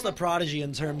 he's off just what a prodigy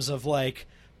in terms of like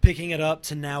picking it up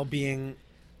to now being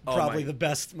Oh probably my- the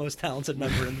best, most talented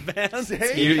member in the band.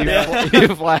 See?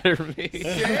 You flatter me.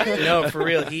 no, for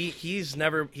real.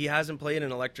 He hasn't played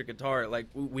an electric guitar. Like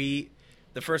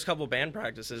the first couple band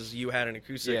practices, you had an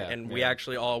acoustic, Yeah, and we yeah.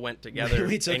 actually all went together.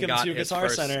 We took and him got to his Guitar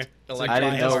first Center. electric I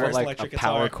didn't His know what first like a electric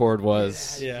power guitar. chord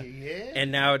was. Yeah.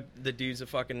 And now the dude's a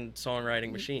fucking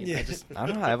songwriting machine. Yeah. I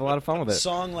don't know. I have a lot of fun with it.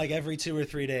 Song like every 2 or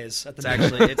 3 days. At the It's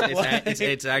actually Like-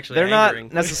 it's actually They're angering.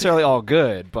 not necessarily all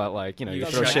good, but like you You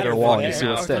throw check shit at your a wall and you fucking see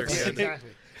what out. sticks. Yeah. Exactly.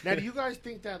 Now, do you guys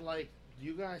think that, like, do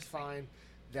you guys find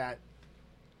that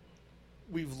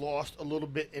we've lost a little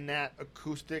bit in that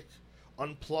acoustic,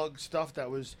 unplugged stuff that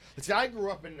was? See, I grew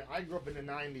up in the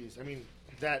 '90s. I mean,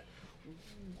 that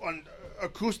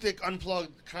acoustic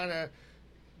unplugged kind of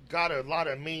got a lot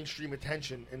of mainstream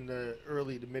attention in the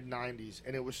early to mid '90s,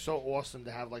 and it was so awesome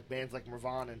to have like bands like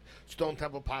Nirvana and Stone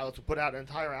Temple Pilots who put out an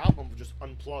entire album of just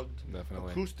unplugged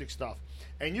Definitely. acoustic stuff,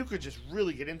 and you could just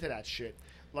really get into that shit.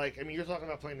 Like, I mean, you're talking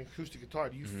about playing acoustic guitar.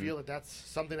 Do you feel that that's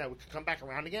something that would come back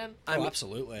around again? Oh,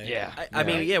 absolutely. Yeah. I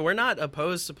mean, yeah, we're not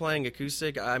opposed to playing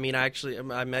acoustic. I mean, actually,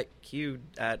 I met Q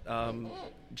at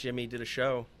Jimmy did a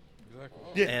show, Exactly.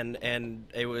 Yeah. and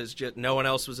it was just no one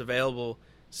else was available,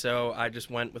 so I just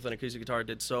went with an acoustic guitar,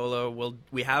 did solo.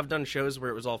 We have done shows where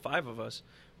it was all 5 of us,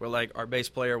 where like our bass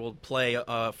player will play a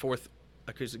 4th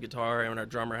acoustic guitar, and our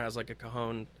drummer has like a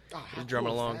cajon, Oh, how he's drumming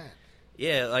cool is along. that?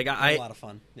 Yeah, like They're a lot of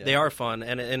fun. Yeah. they are fun,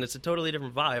 and it's a totally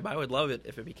different vibe. I would love it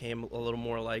if it became a little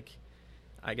more like,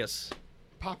 I guess,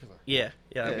 Popular. yeah,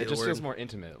 Yeah, that'd be it the just word. feels more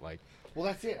intimate. Like, Well,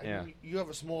 that's it. I Yeah. mean, you have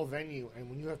a small venue, and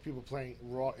when you have people playing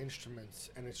raw instruments,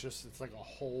 and it's like a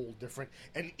whole different.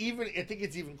 And even I think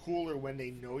it's even cooler when they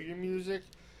know your music,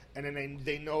 and then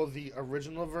they know the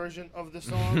original version of the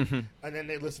song, and then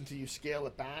they listen to you scale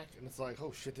it back, and it's like,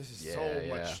 oh shit, this is so Yeah,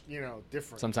 much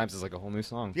different. sometimes it's like a whole new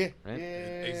song. yeah, right?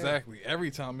 yeah, Exactly. Every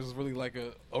time it's really like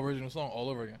a original song all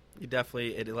over again. You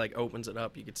definitely it like opens it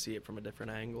up. You could see it from a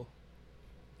different angle.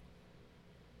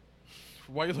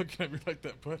 Why are you looking at me like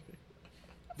that, buddy?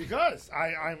 Because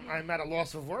I'm at a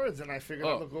loss of words, and I figured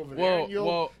I'd look over there, well, and you'll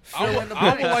well, fill in the I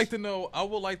would blanks. like to know. I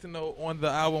would like to know on the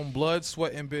album "Blood,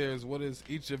 Sweat, and Bears." What is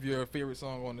each of your favorite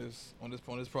song on this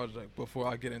project? Before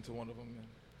I get into one of them and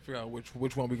figure out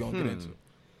which one we gonna get into. Who's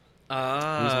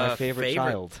my favorite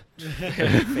child?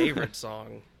 favorite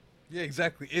song. Yeah,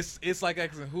 exactly. It's like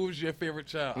asking who's your favorite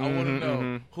child. I want to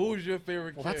know who's your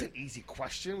favorite Well, kid. that's an easy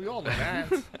question. We all know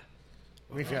that.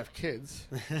 I mean, if you have kids.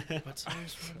 What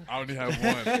songs? I only have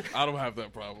one. I don't have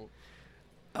that problem.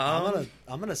 I'm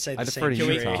gonna say I the defer same. to Can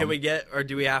you, we Tom. can we get or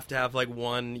do we have to have like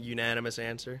one unanimous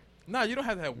answer? No, you don't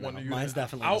have to have one. No, of you. mine's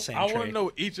definitely I, the same I want tree. to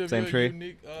know each of Same your tree?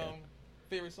 unique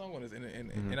favorite song on this, and I You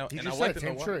and I just like said to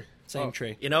know same why. tree. Same Oh.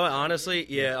 tree. You know what? Honestly,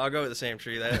 yeah, I'll go with the same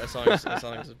tree. That song's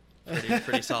a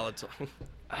pretty solid song. You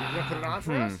gonna put it on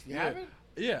for us? You Yeah. have it?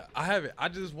 Yeah, I have it. I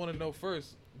just want to know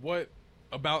first what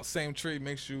about Same Tree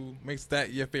makes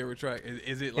that your favorite track?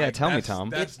 Is it like Yeah, tell me, that's- Tom.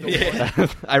 That's the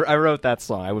one. I wrote that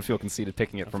song. I would feel conceited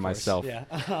picking it for course. myself. Yeah.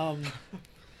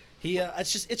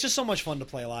 It's just so much fun to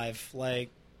play live. Like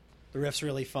the riff's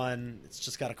really fun. It's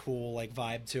just got a cool like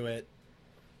vibe to it.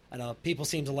 I know people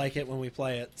seem to like it when we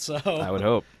play it. So I would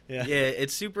hope. Yeah. Yeah,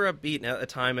 it's super upbeat, and at the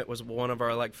time it was one of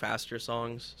our like faster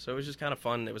songs, so it was just kind of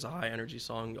fun. It was a high energy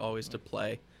song always to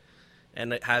play,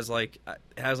 and it has like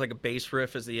a bass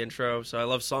riff as the intro. So I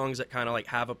love songs that kind of like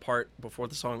have a part before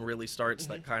the song really starts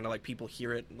that kind of like people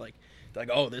hear it and like they're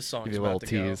like, oh, this song's Give you a about little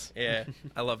to tease. go. Yeah,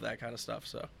 I love that kind of stuff.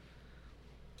 So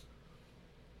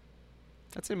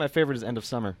I'd say my favorite is End of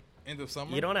Summer. End of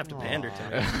Summer. you don't have to pander to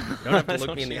me. You don't have to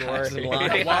look me in the Don't eyes you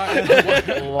and worry.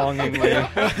 lie. Longingly.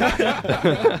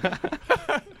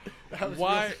 That was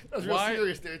Why- real why-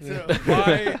 serious there,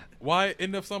 too. Why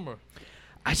End of Summer?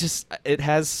 It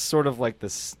has sort of like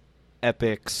this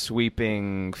epic,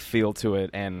 sweeping feel to it,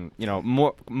 and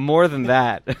more than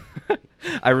that,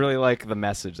 I really like the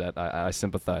message that I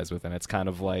sympathize with, and it's kind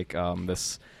of like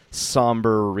this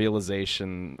somber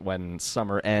realization when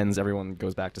summer ends, everyone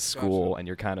goes back to school, Gotcha.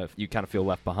 and you kind of feel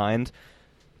left behind.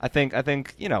 I think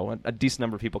a decent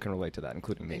number of people can relate to that,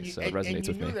 including me. So it resonates and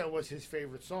you with knew me. that was his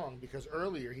favorite song because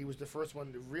earlier he was the first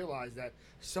one to realize that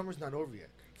summer's not over yet.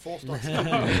 Fall starts. You're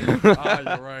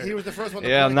right. He was the first one to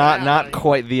Yeah, point that out, not like,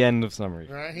 quite the end of summer.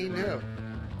 Right, he knew.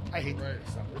 I hate the end of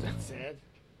summer. Is that sad?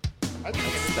 I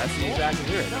think That's the exact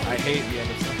lyric. I hate the end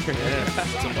of summer.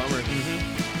 It's a bummer.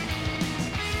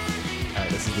 All right,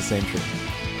 this is the same tree.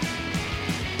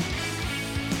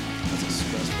 That's a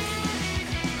stressful.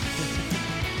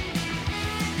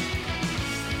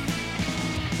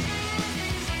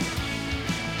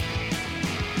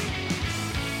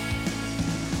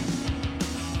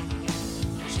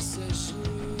 She says she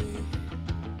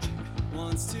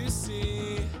wants to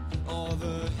see all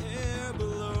the hair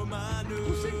below my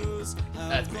nose.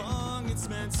 How long it's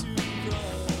meant to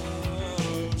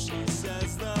grow. She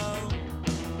says though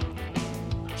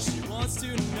she wants to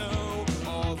know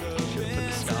all the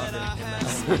bits that I have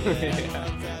said,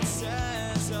 what that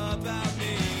says about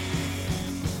me.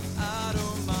 I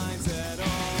don't mind at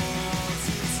all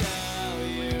to tell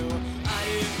you I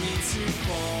didn't mean to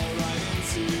fall right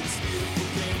into this beautiful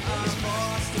game I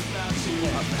lost about you.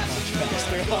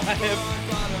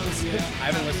 I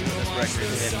haven't listened to this record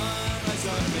in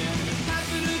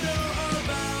Happen to know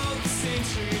about the same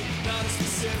tree, not a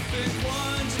specific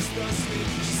one, just trust me.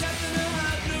 She said that I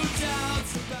had no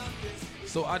doubts about this.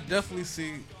 So I definitely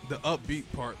see the upbeat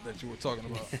part that you were talking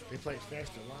about. They play it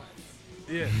faster live.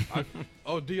 Yeah.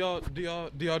 Do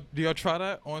y'all try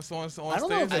that on stage? I don't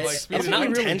know if And, it's, speed it's it not up?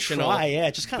 really intentional. try. Yeah,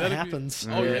 it just kind of That'd be- happens.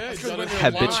 Oh yeah, That's because when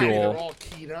they're Habitual. live, they're all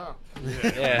keyed up.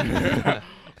 Yeah.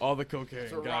 all the cocaine.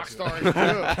 It's a rock Gotcha. star do.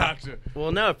 Gotcha.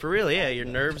 Well, no, for real, yeah. Your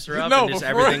nerves are up No, and just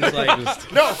but for everything's real.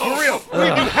 like, No, for real.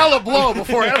 We do hella blow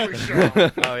before every show.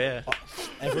 oh yeah.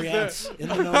 Every ounce in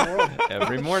the known world.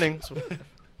 Every morning.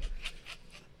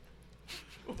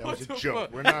 That was a What the joke.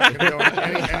 fuck? We're not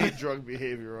condoning any drug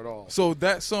behavior at all. So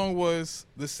that song was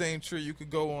The Same Tree. You could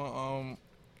go on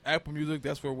Apple Music.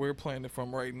 That's where we're playing it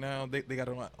from right now. They got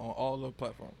it on all the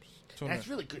platforms. Tune That's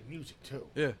in. really good music too.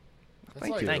 Yeah. That's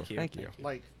Thank like, you. Thank you. Thank you.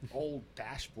 Like old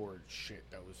dashboard shit.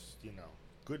 That was,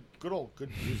 good old good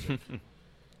music.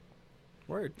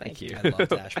 Word. Thank you. I love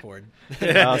Dashboard.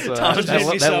 Also, Tom's that,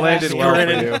 made me that so landed happy. well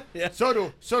Grinning. for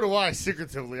you. So do I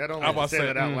secretively. I don't I'm like about to to say say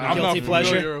that out I'm loud. not Guilty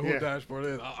pleasure? familiar who Yeah. Dashboard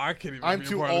is. I can't even. I'm be a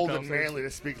too part of the old and conversation. manly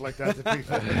to speak like that to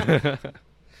people.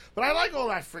 But I like all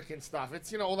that freaking stuff.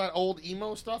 It's, all that old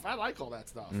emo stuff. I like all that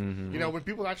stuff. When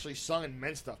people actually sung and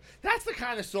meant stuff. That's the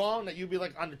kind of song that you'd be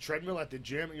like on the treadmill at the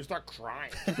gym and you start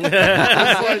crying. It's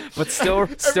like, But still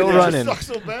everything running. just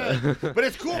sucks so bad. But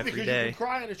it's cool Every because day. you can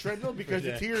cry on the treadmill because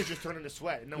the day. tears just turn into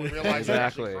sweat and no one realizes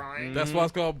Exactly. you're actually crying. That's why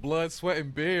it's called Blood, Sweat,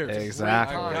 and Beer.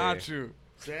 Exactly. I got you.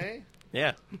 See?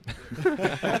 Yeah.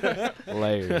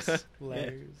 Layers.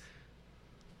 Layers.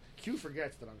 Q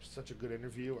forgets that I'm such a good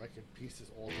interview. I can piece this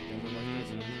all together like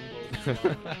this. And it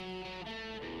blows my mind.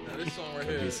 Now this song right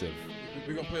here, Cohesive.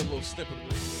 we're gonna play a little snippet of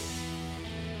this.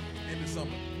 In the summer,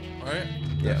 all right?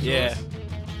 Yeah. Yeah.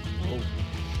 Oh.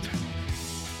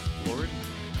 Lord.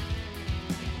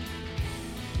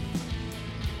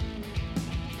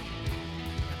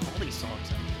 All these songs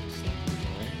have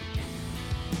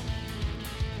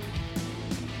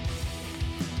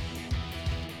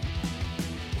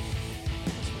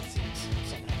This one seems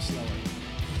somehow slower.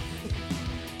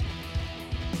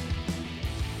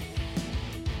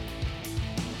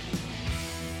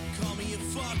 Call me a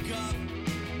fuck up.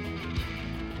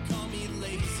 Call me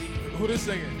lazy. Who this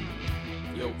singing?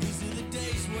 Yo, These are the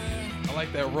days where I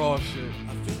like that raw shit.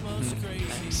 I feel most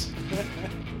crazy.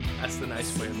 That's the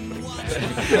nice way of putting it.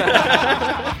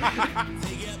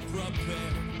 They get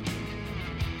prepared.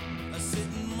 I sit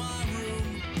in my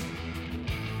room.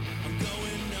 I'm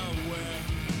going nowhere.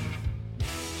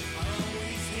 I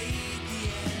always hate the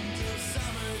end of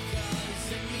summer 'cause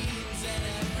it means that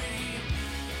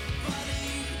everybody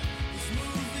is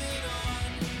moving on.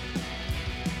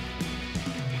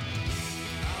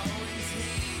 I always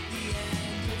hate the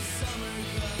end of summer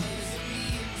 'cause it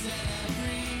means that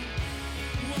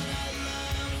everyone I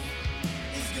love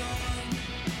is gone.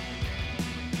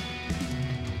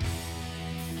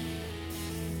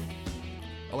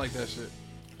 I like that shit.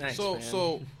 Thanks, so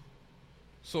man.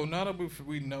 so now that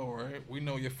we know, right? We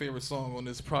know your favorite song on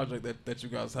this project that you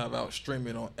guys have out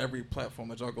streaming on every platform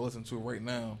that y'all can listen to right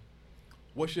now.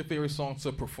 What's your favorite song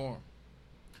to perform?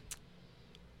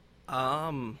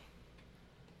 I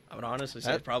would honestly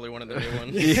say That- probably one of the new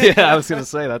ones. Yeah, I was gonna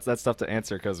say that's tough to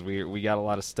answer because we got a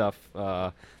lot of stuff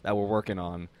that we're working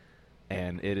on,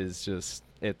 and it is just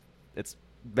it's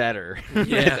better.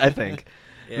 Yeah. I think.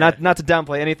 Yeah. Not to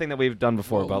downplay anything that we've done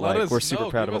before, Well, but let like us we're super know.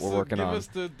 proud of Give what us we're working on.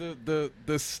 Give us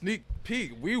the sneak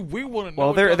peek. We want to know. Well,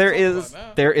 what there y'all there talking is about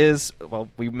now. there is well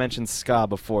we mentioned ska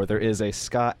before. There is a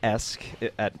ska-esque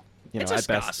at It's a at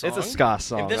ska best it's a song. ska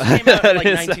song. If this came out in like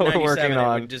That is what we're 1997, working it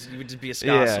on. would just be a ska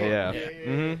Yeah, song.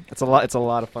 yeah. It's a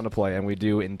lot of fun to play, and we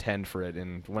do intend for it.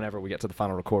 And whenever we get to the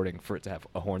final recording, for it to have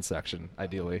a horn section,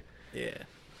 ideally. Yeah.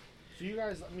 So you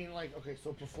guys, I mean, like, okay,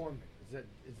 so performing,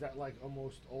 is that like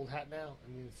almost old hat now?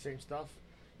 I mean, same stuff?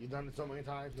 You've done it so many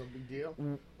times, no big deal?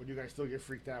 Or do you guys still get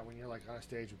freaked out when you're like on a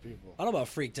stage with people? I don't know about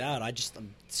freaked out.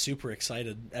 I'm super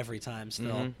excited every time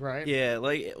still. Right? Yeah,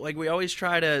 like we always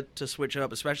try to switch it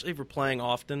up, especially if we're playing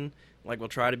often. Like we'll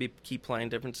try to keep playing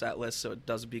different set lists so it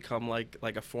doesn't become like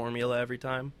a formula every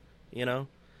time, you know?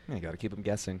 You got to keep them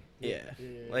guessing. Yeah. Yeah.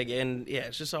 Like and yeah,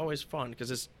 it's just always fun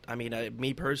because it's. I mean,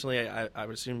 me personally, I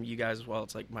would assume you guys as well.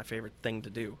 It's like my favorite thing to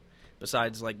do,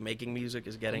 besides like making music,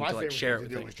 is getting My to like favorite share it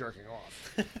thing with to do people. is jerking off.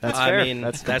 That's I fair. mean,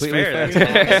 that's completely fair. I That's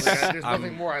mean, nice. there's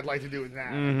nothing more I'd like to do than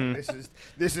that. Mhm.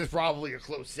 This is probably a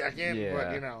close second,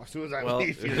 but Yeah. as soon as I Well-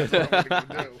 leave here, that's what I'm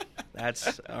going to do.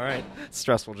 That's all right.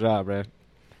 Stressful job, right?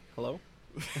 Hello.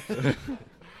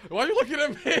 Why you looking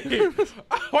at me?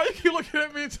 Why you keep looking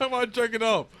at me and talking about jerking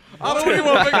off? I don't even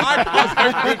want to make eye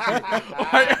contact with you.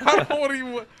 I don't want to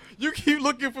even. You keep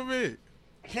looking for me.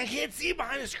 I can't see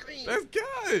behind the screen. That's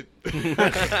good.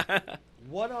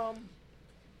 What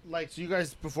like so you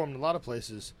guys performed in a lot of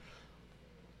places.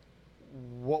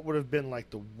 what would have been like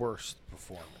the worst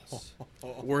performance?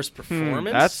 Worst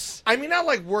performance? That's I mean, not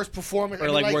like worst performance, I or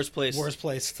mean, like worst place. Worst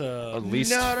place to. at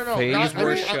least No. phase Not, I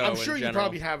worst mean, show I'm in sure you general.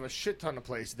 probably have a shit ton of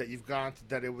places that you've gone to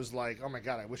that it was like, oh my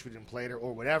god, I wish we didn't play it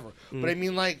or whatever. But I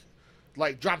mean, like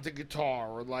dropped the guitar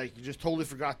or like you just totally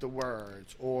forgot the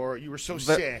words or you were so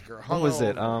sick or hungover. what was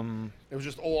it? It was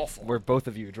just awful. Where both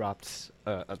of you dropped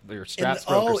your In straps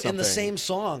broke or something. in the same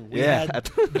song. We Yeah. had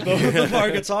both of our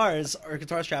guitar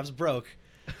straps broke,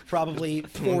 probably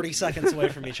 40 seconds away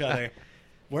from each other.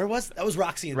 Where was that? Was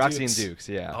Roxy and Roxy Dukes. and Dukes,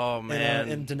 yeah. Oh man,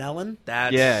 in Dunellen.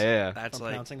 that's Yeah. That's If I'm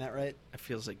like pronouncing that right? it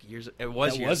feels like years. It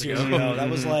was That years was years ago. ago. That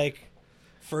was like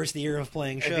first year of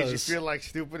playing And did you shows. feel like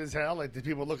stupid as hell? Like did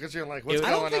people look at you and like, what's It-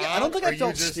 going on? I don't think Or I you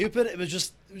felt just- stupid. It was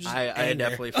just I anger.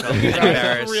 definitely felt You guys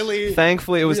embarrassed. really.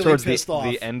 Thankfully, it was really towards pissed off.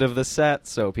 the end of the set,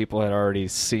 so people had already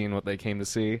seen what they came to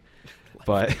see.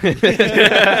 But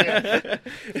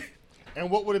And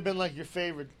what would have been like your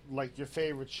favorite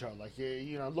show? Like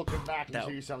you know, looking back and That-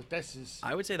 to yourself, this is.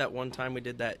 I would say that one time we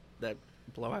did that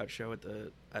blowout show at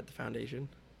the foundation.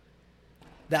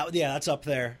 That's up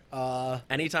there.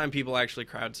 Anytime people actually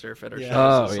crowd surf at our Yeah.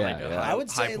 shows, Oh, is yeah, like a yeah. high, I would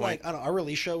high say point. like I don't know, our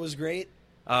release show was great.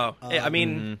 Oh, yeah, I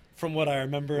mean, From what I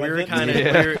remember, we of were it. kind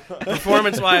of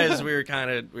performance-wise, we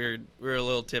were a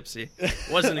little tipsy.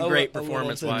 Wasn't a great A little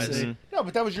performance-wise. tipsy. No,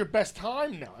 but that was your best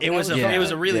time. Now It was a Yeah. it was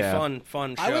a really Yeah.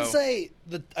 fun show. I would say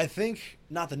I think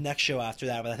not the next show after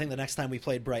that, but I think the next time we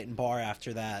played Brighton Bar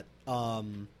after that.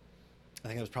 I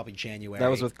think it was probably January. that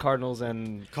was with Cardinals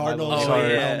and Cardinals, Oh, Milo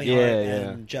yeah. Mihart, Yeah.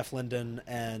 and Jeff Linden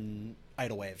and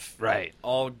Idlewave. Right.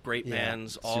 all great Yeah.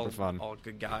 bands, all Super fun. all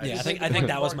good guys. Yeah, I think Brighton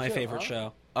that was Bar my too, favorite huh?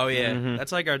 show. Oh yeah, Mhm.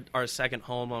 that's like our second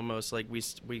home almost. Like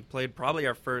we played probably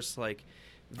our first like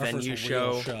Our first venue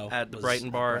real show at the was Brighton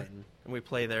at Bar, Brighton. and we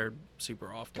play there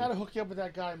super often. Gotta hook you up with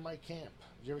that guy, Mike Camp.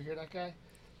 Did you ever hear that guy?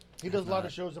 He does a lot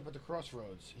of shows up at the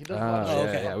Crossroads. He does a lot of Oh, shows.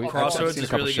 okay. Yeah, we've Crossroads seen a is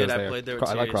couple really shows good. I there. played there with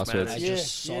I like Serious Crossroads. I Matters. Yeah,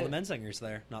 just saw yeah. the Men Singers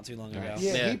there not too long ago. Nice.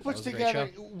 Yeah, Yeah, he that puts was a great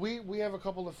together. show. We have a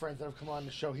couple of friends that have come on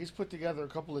the show. He's put together a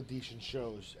couple of decent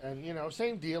shows, and you know,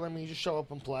 same deal. I mean, you just show up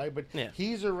and play, but Yeah.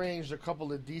 he's arranged a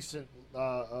couple of decent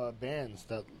bands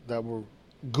that were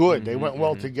good. They went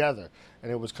well together,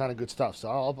 and it was kind of good stuff. So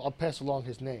I'll pass along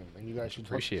his name, and you guys should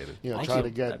Appreciate it. You know, Thank try you. to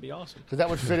get That'd be awesome. because that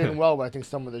would fit in well with I think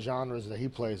some of the genres that he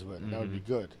plays with. And that would be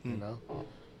good. You know,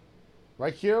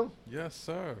 right, Q? Yes,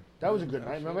 sir. That was a good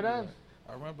night. Remember that?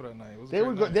 I remember that night. It was a They great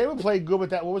would go, night. they would play good with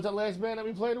that. What was that last band that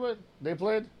we played with? They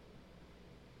played.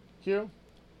 Q,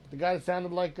 the guy that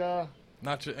sounded like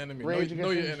Not your enemy. Rage Know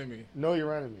Against your the- enemy. Know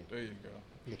Your Enemy. There you go.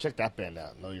 Yeah, check that band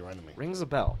out. Know Your Enemy. Rings a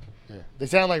bell. Yeah, they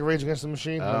sound like Rage Against the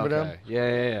Machine. Remember okay. them?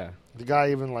 Yeah. The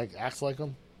guy even like acts like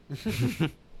them.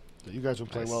 So you guys would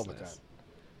play Nice, well with nice.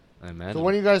 that. I imagine. So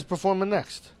when are you guys performing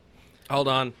next? Hold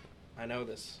on, I know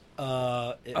this.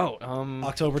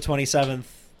 October 27th.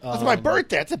 That's my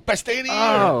birthday. That's the best day of the year.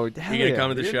 Oh, You gonna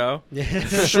come to the show? Yeah.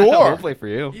 Sure. We'll play for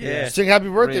you. Yeah, Sing happy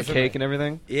birthday Bring for cake me. and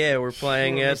everything. yeah, we're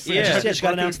playing it. just Yeah,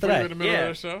 got announced Birthday today. in the middle Yeah.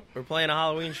 of the show. we're playing a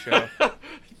Halloween show.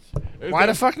 Why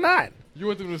the fuck not? You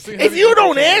want them to sing? If Happy you Birthday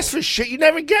don't to ask for shit, you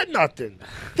never get nothing.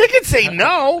 They can say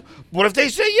no. What if they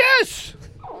say yes?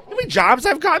 How many jobs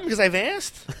I've gotten because I've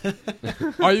asked?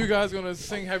 Are you guys gonna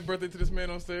sing Happy Birthday to this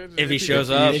man on stage? If he shows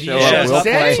up, If he Show shows up, we'll up,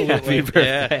 play absolutely. Happy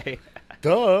Birthday.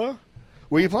 Duh.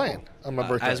 Where are you playing on my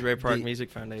birthday? Asbury Park The- Music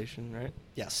Foundation, right?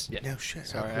 Yes. No shit.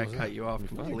 Sorry, How I cool is cut you off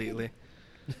completely.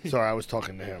 that? Sorry, I was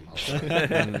talking to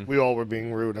him. We all were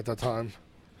being rude at that time.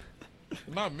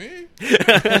 Not me.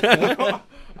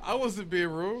 I wasn't being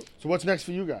rude. So what's next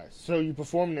for you guys? So you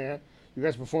perform there. You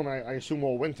guys perform, I assume,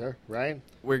 all winter, right?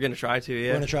 We're gonna try to, We're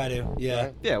yeah. gonna try to. Yeah.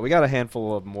 Right? Yeah, we got a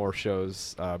handful of more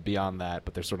shows beyond that,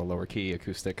 but they're sort of lower key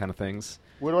acoustic kind of things.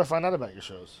 Where do I find out about your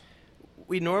shows?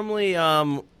 We normally,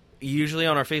 usually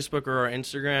on our Facebook or our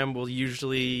Instagram,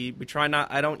 we try not.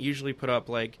 I don't usually put up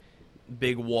like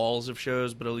big walls of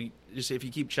shows, but just if you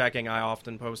keep checking, I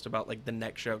often post about like the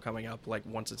next show coming up, like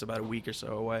once it's about a week or so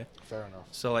away. Fair enough.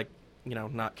 So like,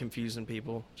 not confusing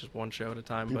people, just one show at a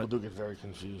time. People But do get very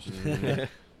confused.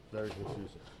 Very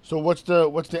confused. So what's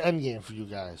the end game for you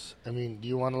guys? I mean, do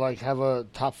you want to like have a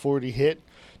top 40 hit?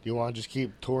 Do you want to just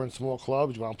keep touring small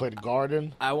clubs? Do you want to play the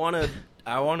Garden? I want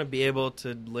to be able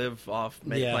to live off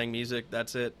Yeah. playing music.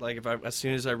 That's it. Like as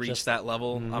soon as I reach Just- that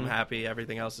level, I'm happy.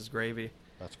 Everything else is gravy.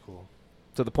 That's cool.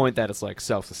 To the point that it's like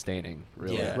self-sustaining,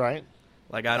 really. Yeah. Right?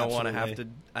 Like I don't want to have to.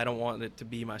 Absolutely. I don't want it to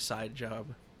be my side job.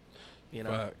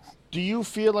 Facts. Do you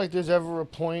feel like there's ever a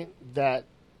point that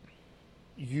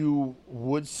you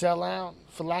would sell out,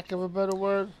 for lack of a better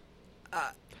word?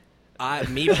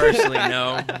 Me personally,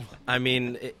 no. I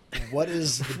mean, what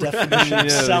is the definition of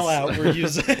Yes. sellout we're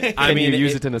using? Can you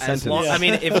use it in a as sentence? long- Yeah. I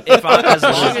mean, if I, as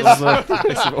long as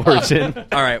Place of origin.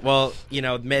 all right, well,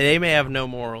 they may have no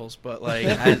morals, but like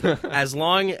as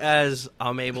long as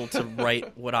I'm able to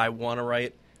write what I want to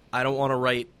write, I don't want to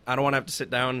write. I don't want to have to sit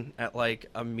down at like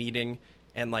a meeting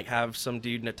and like have some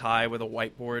dude in a tie with a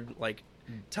whiteboard like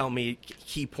tell me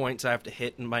key points I have to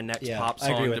hit in my next Yeah, pop I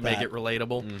agree song with to make that. it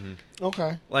relatable.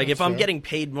 Okay. Like That's if I'm fair. getting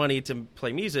paid money to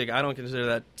play music, I don't consider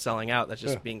that selling out. That's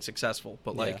just Yeah. being successful.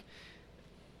 But Yeah. like,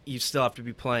 you still have to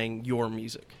be playing your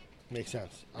music. Makes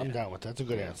sense. I'm down with that. That's a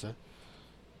good answer.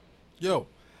 Yo,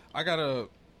 I got a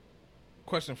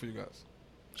question for you guys.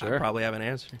 I probably have an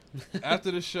answer.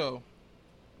 After the show,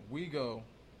 we go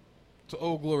to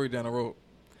Old Glory down the road.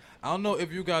 I don't know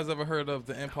if you guys ever heard of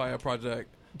the Empire Project,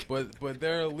 but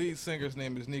their lead singer's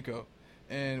name is Nico,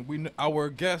 and our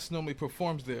guest normally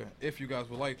performs there. If you guys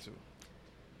would like to,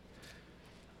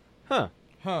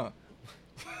 Huh.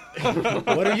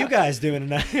 What are you guys doing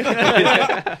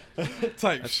tonight?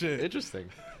 type shit Interesting.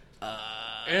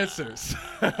 answers.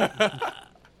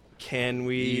 Can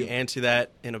we answer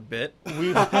that in a bit?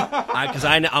 We've, Because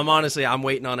I'm honestly I'm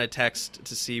waiting on a text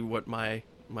to see what my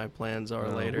plans are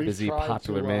later. we- Busy tried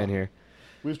popular to, man here.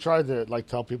 we've tried to like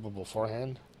tell people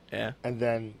beforehand, Yeah. and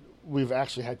then we've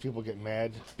actually had people get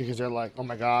mad because they're like, "Oh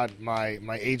my god, my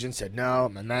agent said no,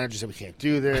 my manager said we can't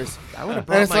do this." I would have And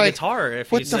brought it's my like, guitar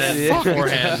if What you the said fuck?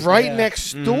 beforehand. It's right Yeah.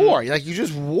 next door. Like you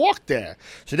just walk there.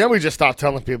 So then we just stopped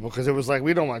telling people because it was like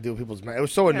we don't want to do people's. It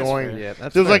was so annoying. fair. Yeah,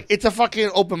 that's it was fair. like it's a fucking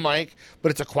open mic,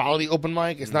 but it's a quality open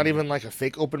mic. It's not even like a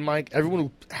fake open mic. Everyone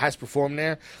who has performed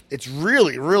there, it's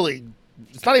really, really.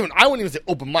 It's not even. I wouldn't even say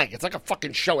open mic. It's like a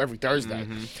fucking show every Thursday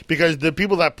because the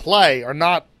people that play are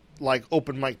not like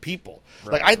open mic people.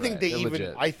 Like I think right. they They're even.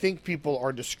 legit. I think people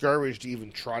are discouraged to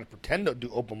even try to pretend to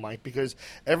do open mic because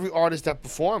every artist that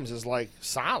performs is like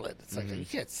solid. It's like you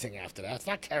can't sing after that. It's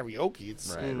not karaoke.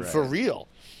 It's Right, for real.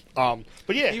 But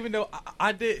yeah, Even though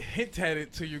I did hint at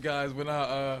it to you guys when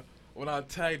I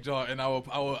tagged y'all and I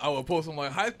will post them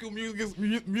like high school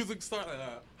music star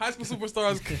high school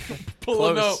superstars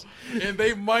pulling Close. up and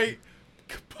they might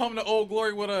come to Old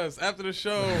Glory with us after the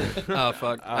show. Oh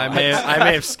fuck! I may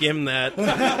have skimmed that.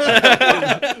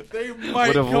 They might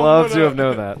Would have come loved with to us. have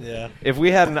known that. Yeah. If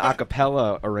we had an a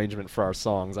cappella arrangement for our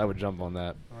songs, I would jump on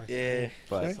that. Yeah.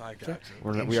 But I got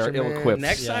you. we are ill-equipped.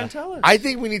 Next Yeah. time, tell us. I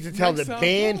think we need to tell Next the time,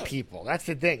 band yeah. people. That's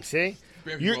the thing. See,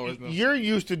 Band people you're always know. you're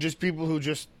used to just people who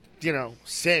just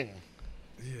sing.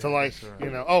 Yeah, To like sure.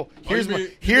 oh here's you my mean-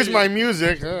 you here's mean- my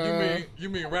music. You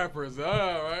mean rappers? All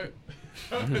right.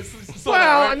 well,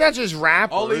 right? and not just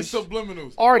rappers, all these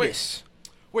subliminals. artists.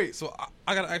 Wait, so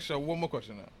I gotta ask you one more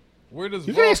question now. Where does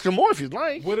You can Ross, ask them more if you'd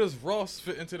like. where does Ross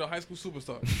fit into the high school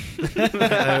superstar?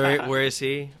 Where is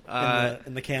he?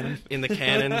 In the canon. In the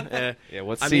canon. Yeah,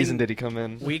 what I season mean, did he come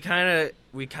in? We kind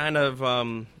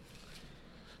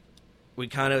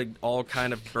of all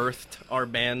kind of birthed our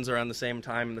bands around the same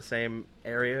time in the same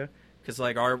area because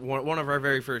like one of our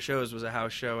very first shows was a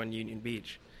house show in Union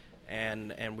Beach,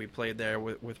 and we played there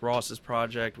with Ross's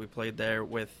project. We played there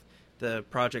with the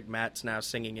project Matt's now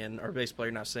singing in. Our bass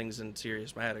player now sings in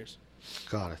Serious Matters,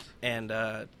 Got it.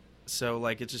 and so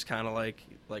like it's just kind of like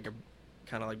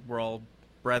we're all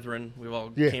brethren. We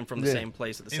all Yeah, came from the yeah. same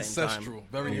place at the same time. Ancestral,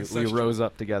 very We ancestral. rose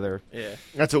up together. Yeah.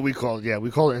 That's what we call it. Yeah, we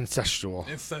call it ancestral.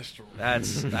 Ancestral.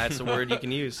 That's a word you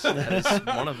can use. That is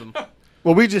one of them.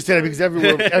 Well, we just did it because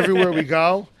everywhere we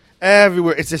go,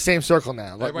 everywhere it's the same circle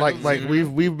now. Like Everybody like, does like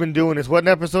it. we've been doing this. What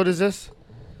episode is this?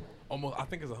 Almost, I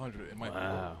think it's 100. It might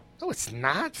Wow. No, it's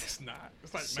not. be. It's not.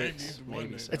 It's like Six, 91. maybe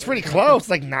then. seven. It's pretty close.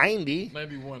 Like 90.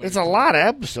 91. It's a lot of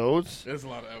episodes. It's a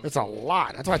lot of episodes. It's a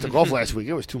lot. That's why I took off last week.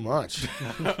 It was too much.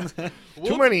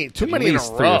 Too many At in a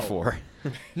least 3 row. or 4.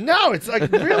 No, it's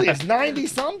like really, it's 90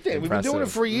 something. We've been doing it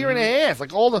Impressive. for a year and a half.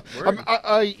 Like all the,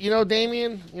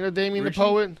 Damien, Damien the Richie?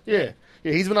 poet. Yeah,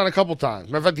 he's been on a couple times.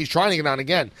 Matter of fact, he's trying to get on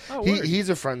again. Oh, word. He's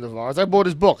a friend of ours. I bought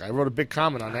his book. I wrote a big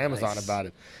comment on Amazon nice. about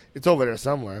it. It's over there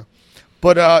somewhere.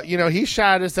 But he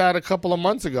shot us out a couple of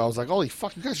months ago. I was like, holy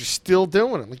fuck, you guys are still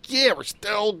doing it. I'm like, yeah, we're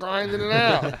still grinding it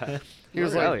out. He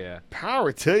was Hell like, yeah.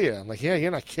 power to you. I'm like, yeah,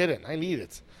 you're not kidding. I need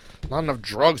it. Not enough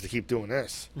drugs to keep doing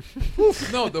this.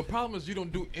 No, the problem is you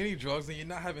don't do any drugs and you're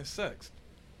not having sex.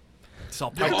 It's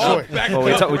all You're Good all choice. backed Well,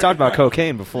 we up. talked about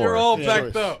cocaine before. You're all Yeah.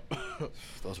 backed up.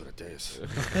 Those were the days.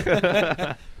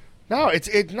 No,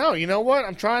 no. You know what?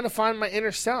 I'm trying to find my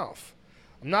inner self.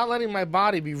 I'm not letting my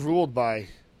body be ruled by.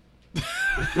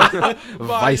 By your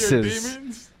Vices.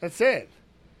 demons. That's it.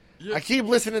 Yeah. I keep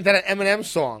listening to that Eminem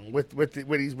song with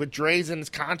Dre's and his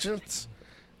conscience.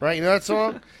 right? You know that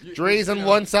song? Dre's on yeah.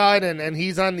 one side and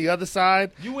he's on the other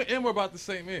side. You and him were about the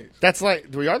same age. That's like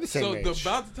we are the same So age.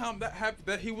 about the time that happened,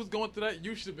 that he was going through that,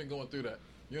 you should have been going through that.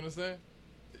 You understand?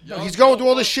 He's going through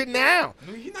all this shit now.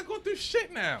 No, he's not going through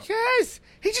shit now. Yes,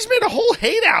 he just made a whole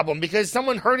hate album because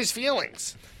someone hurt his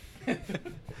feelings.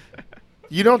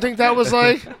 You don't think that was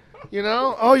like, you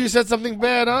know? Oh, you said something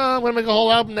bad. Oh, I'm gonna make a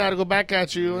whole album now to go back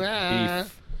at you. Ah.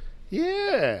 Beef.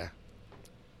 Yeah.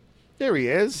 There he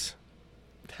is.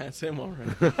 That's him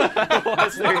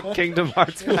already. Kingdom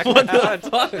Hearts. What the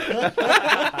fuck?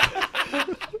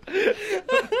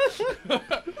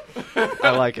 I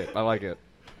like it. I like it.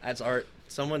 That's art.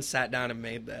 Someone sat down and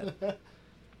made that.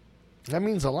 That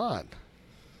means a lot.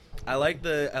 I like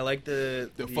the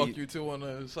The fuck you two on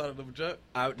the side of the jet.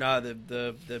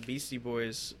 the Beastie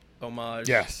Boys homage.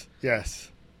 Yes.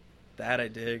 Yes. That I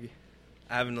dig.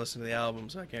 I haven't listened to the album,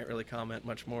 so I can't really comment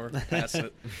much more past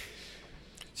it.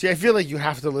 See, I feel like you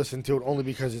have to listen to it only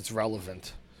because it's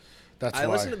relevant. That's I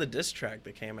why. listened to the diss track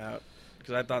that came out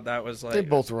because I thought that was like. They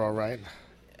both were all right.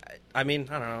 I mean,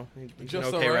 I don't know. He's Just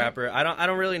an okay alright. rapper. I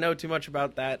don't really know too much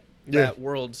about that Yeah.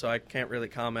 world, so I can't really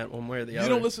comment one way or the other.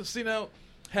 You don't listen. See now,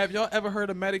 have y'all ever heard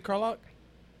of Matty Carlock?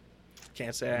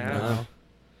 Can't say I have. No.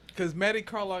 Because Matty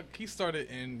Carlock, he started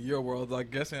in your world, I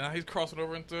guess, and now he's crossing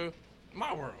over into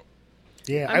my world.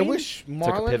 Yeah, I I mean, wish a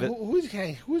Marlon. pivot.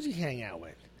 Who's he hang out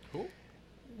with? Who?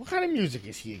 What kind of music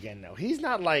is he again? Though he's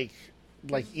not like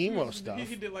emo stuff.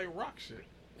 He did like rock shit.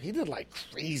 He did like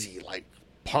crazy like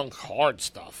punk hard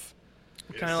stuff.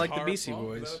 Kind of like the Hard Beastie punk,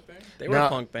 is Boys. that a thing? They were No, a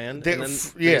punk band, they- and then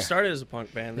yeah. they started as a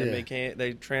punk band. Then Yeah.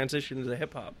 they transitioned to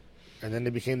hip hop. And then they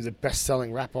became the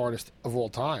best-selling rap artist of all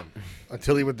time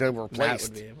until they were Matt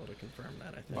replaced. would be able to confirm that.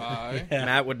 I think. Bye.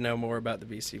 Matt would know more about the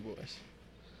Beastie Boys.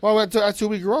 Well, that's who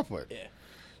we grew up with. Yeah.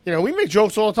 You know, we make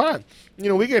jokes all the time. You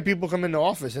know, we get people come into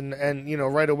office and you know,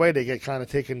 right away they get kind of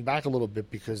taken back a little bit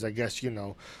because I guess, you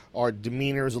know, our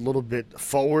demeanor is a little bit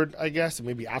forward, I guess, and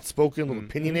maybe outspoken, a little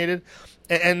opinionated.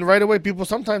 And right away people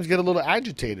sometimes get a little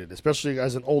agitated, especially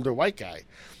as an older white guy.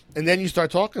 And then you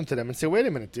start talking to them and say, wait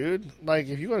a minute, dude. Like,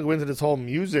 if you're going to go into this whole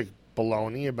music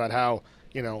baloney about how,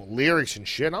 you know, lyrics and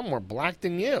shit, I'm more black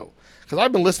than you. Because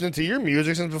I've been listening to your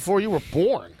music since before you were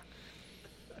born.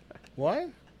 What?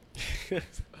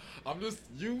 I'm just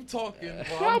you talking.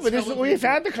 No, but we've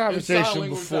had the conversation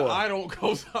before. I don't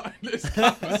co-sign this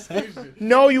conversation.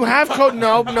 No, you have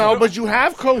no, but you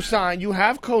have co-signed. You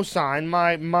have co-signed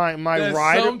my That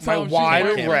wide sometimes you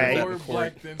array are more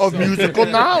black than of some. musical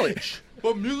knowledge.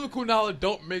 But musical knowledge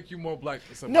don't make you more black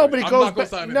than somebody. No, but it I'm goes not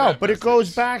co-signing no, that but it message.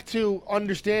 goes back to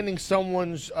understanding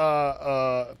someone's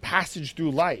passage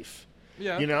through life.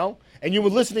 Yeah. You know, and you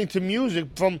were listening to music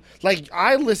from like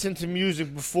I listened to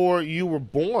music before you were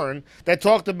born that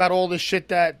talked about all the shit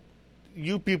that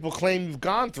you people claim you've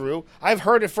gone through. I've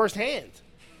heard it firsthand.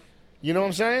 You know what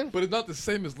I'm saying? But it's not the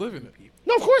same as living it.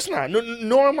 No, of course not.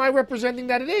 Nor am I representing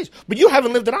that it is. But you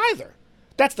haven't lived it either.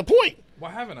 That's the point.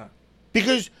 Why haven't I?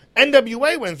 Because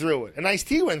NWA went through it and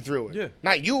Ice-T went through it. Yeah.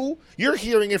 Not you. You're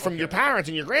hearing it from your parents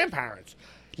and your grandparents.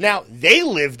 Now, they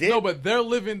lived it, No, but they're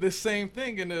living the same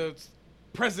thing in the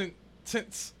present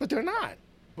tense. but they're not.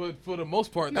 But for the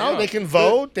most part, No, are. they can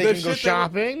vote. The They can go shit that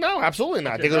shopping. No, absolutely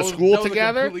not. Okay, They go that to was- school that was a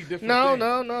together. completely different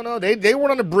No, thing. no. They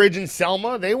weren't on the bridge in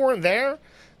Selma. They weren't there.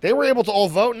 They were able to all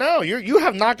vote. No, you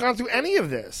have not gone through any of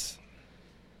this,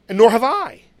 and nor have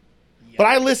I. But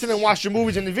I listen and watch the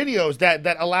movies and the videos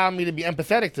that allow me to be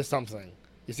empathetic to something.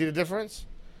 You see the difference?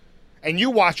 And you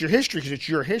watch your history because it's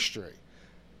your history.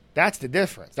 That's the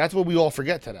difference. That's what we all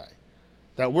forget today.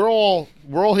 That we're all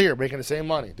here making the same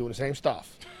money, doing the same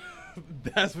stuff.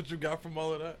 That's what you got from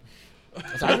all of that.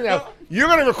 So I mean, now, you're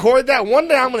gonna record that one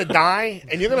day. I'm gonna die,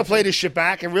 and you're gonna play this shit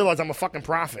back and realize I'm a fucking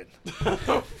prophet.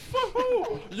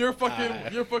 You're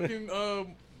fucking.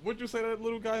 What'd you say that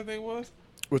little guy's name was?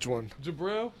 Which one?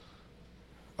 Jabril?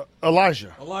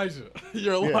 Elijah. Elijah.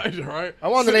 You're Elijah, right? I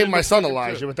wanted to Sitting name in my the son fucking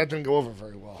Elijah, chair. but that didn't go over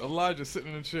very well. Elijah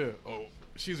sitting in a chair. Oh,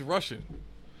 she's Russian.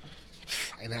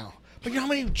 I know. But you know how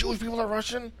many Jewish people are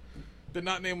Russian? Did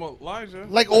not name Elijah.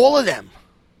 Like all of them,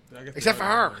 I guess except for they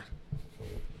her. might-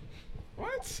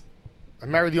 What? I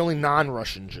married the only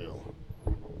non-Russian Jew,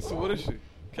 So what is she?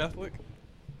 Catholic?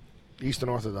 Eastern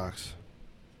Orthodox.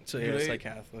 So Do yeah, it's they- like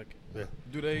Catholic.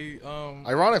 Do they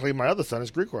Ironically, my other son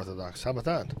is Greek Orthodox. How about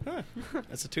that?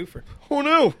 That's a twofer. Who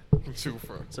knew? two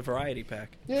for? It's a variety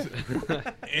pack. Yeah.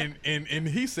 And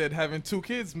he said having two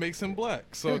kids makes him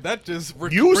black. So that just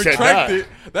You said that. retracted.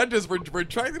 That just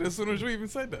retracted as soon as you even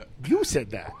said that. You said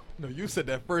that. No, you said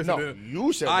that first. No, and then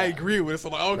you said I that. agree with it. So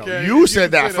like, No, okay. you can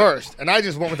said that say first, and I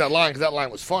just went with that line because that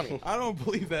line was funny. I don't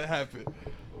believe that happened.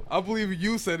 I believe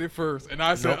you said it first, and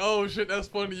I said, Nope. "Oh shit, that's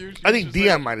funny." You. I think should say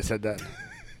Dion might have said that. it.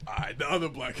 Alright, the other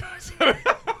black guy said it.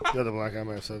 The other black guy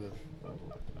might have said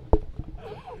that.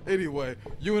 Anyway,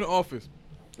 you in the office.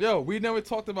 Yo, we never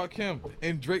talked about Kim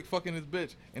and Drake fucking his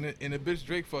bitch, and the bitch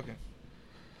Drake fucking.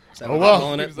 Is that Oh, what well. I'm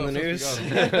calling it in the news?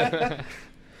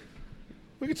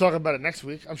 We can talk about it next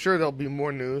week. I'm sure there'll be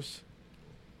more news.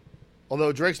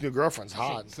 Although Drake's new girlfriend's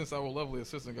hot. Since our lovely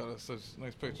assistant got us such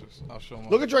nice pictures, I'll show them.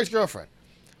 Look at Drake's girlfriend.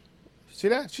 See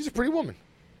that? She's a pretty woman.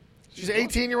 She's an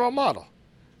 18-year-old model.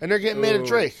 And they're getting mad at Ooh.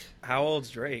 Drake. How old's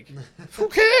Drake? Who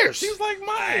cares? She's like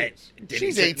my age. Did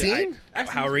She's he say 18. that?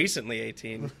 How recently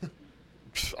 18?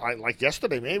 Like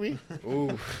yesterday, maybe.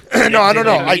 Ooh. No, I don't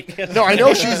know. Did they meet?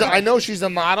 I know she's a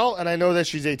model, and I know that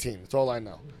she's 18. That's all I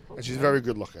know. And she's very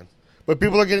good looking. But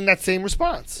people are getting that same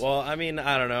response. Well, I mean,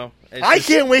 I don't know. It's I just-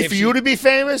 can't wait if for she- you to be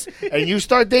famous, and you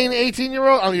start dating an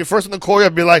 18-year-old. I'm your first one to call you up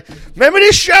and be like, remember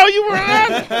this show you were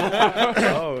on?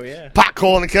 Oh yeah. Pot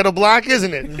calling the kettle black,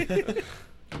 isn't it?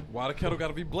 Why the kettle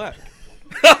gotta be black?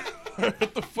 What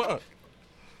the fuck?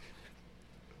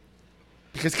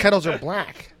 Because kettles are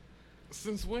black.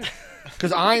 Since when?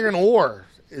 Because iron ore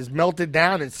is melted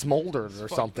down and smoldered or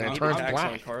something. It turns Tax on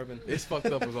black. carbon. It's fucked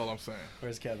up is all I'm saying.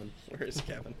 Where's Kevin? Where's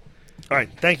Kevin? All right.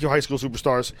 Thank you, High School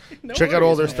Superstars. No Check out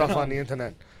all their worries, stuff man. on the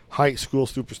internet. High School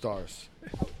Superstars.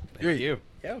 You.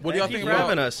 Yeah, What do y'all thank think you for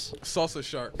having about us? Salsa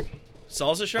Shark?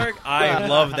 Salsa Shark? I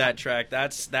love that track.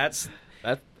 That's That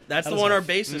the does one that-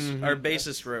 our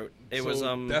bassist wrote. It was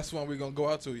So that's one we're gonna go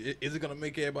out to. Is it gonna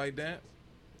make everybody dance?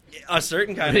 a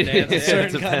certain kind of dance. Yeah. Yeah.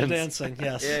 Certain kind of depends. dancing,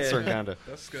 yes. Yeah. certain kind of.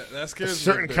 That scares me.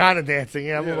 Certain a bit. kind of dancing.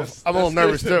 Yeah, I'm Yes, a little that's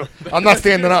nervous good. too. I'm not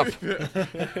standing up.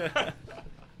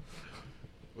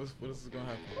 What is gonna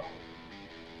happen?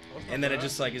 And then it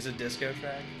just like is a disco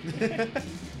track.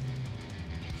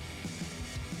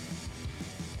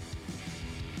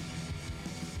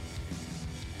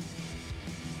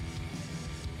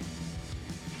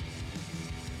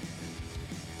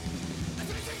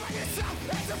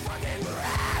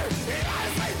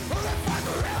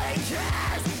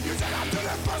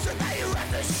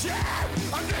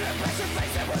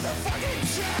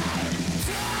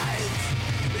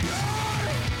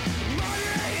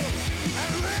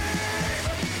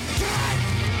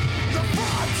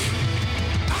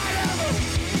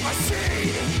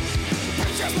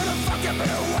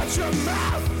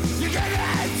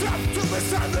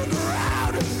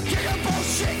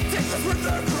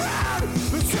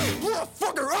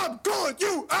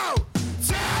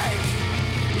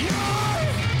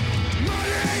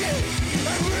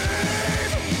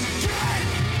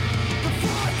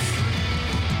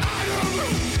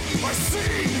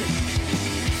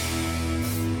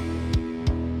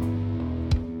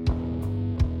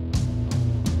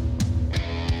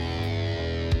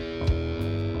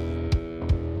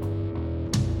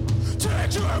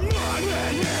 Take your money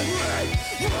and leave.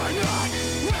 You're not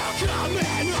welcome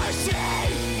in my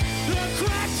city. The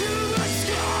crack to the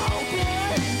skull,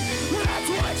 boy. That's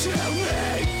what you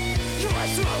need. You're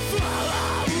so full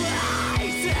of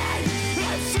lies, and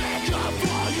I'm sick of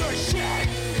all your shit.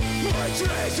 My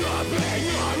dreams are being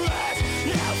your wrist.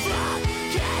 You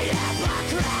fucking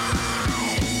hypocrite.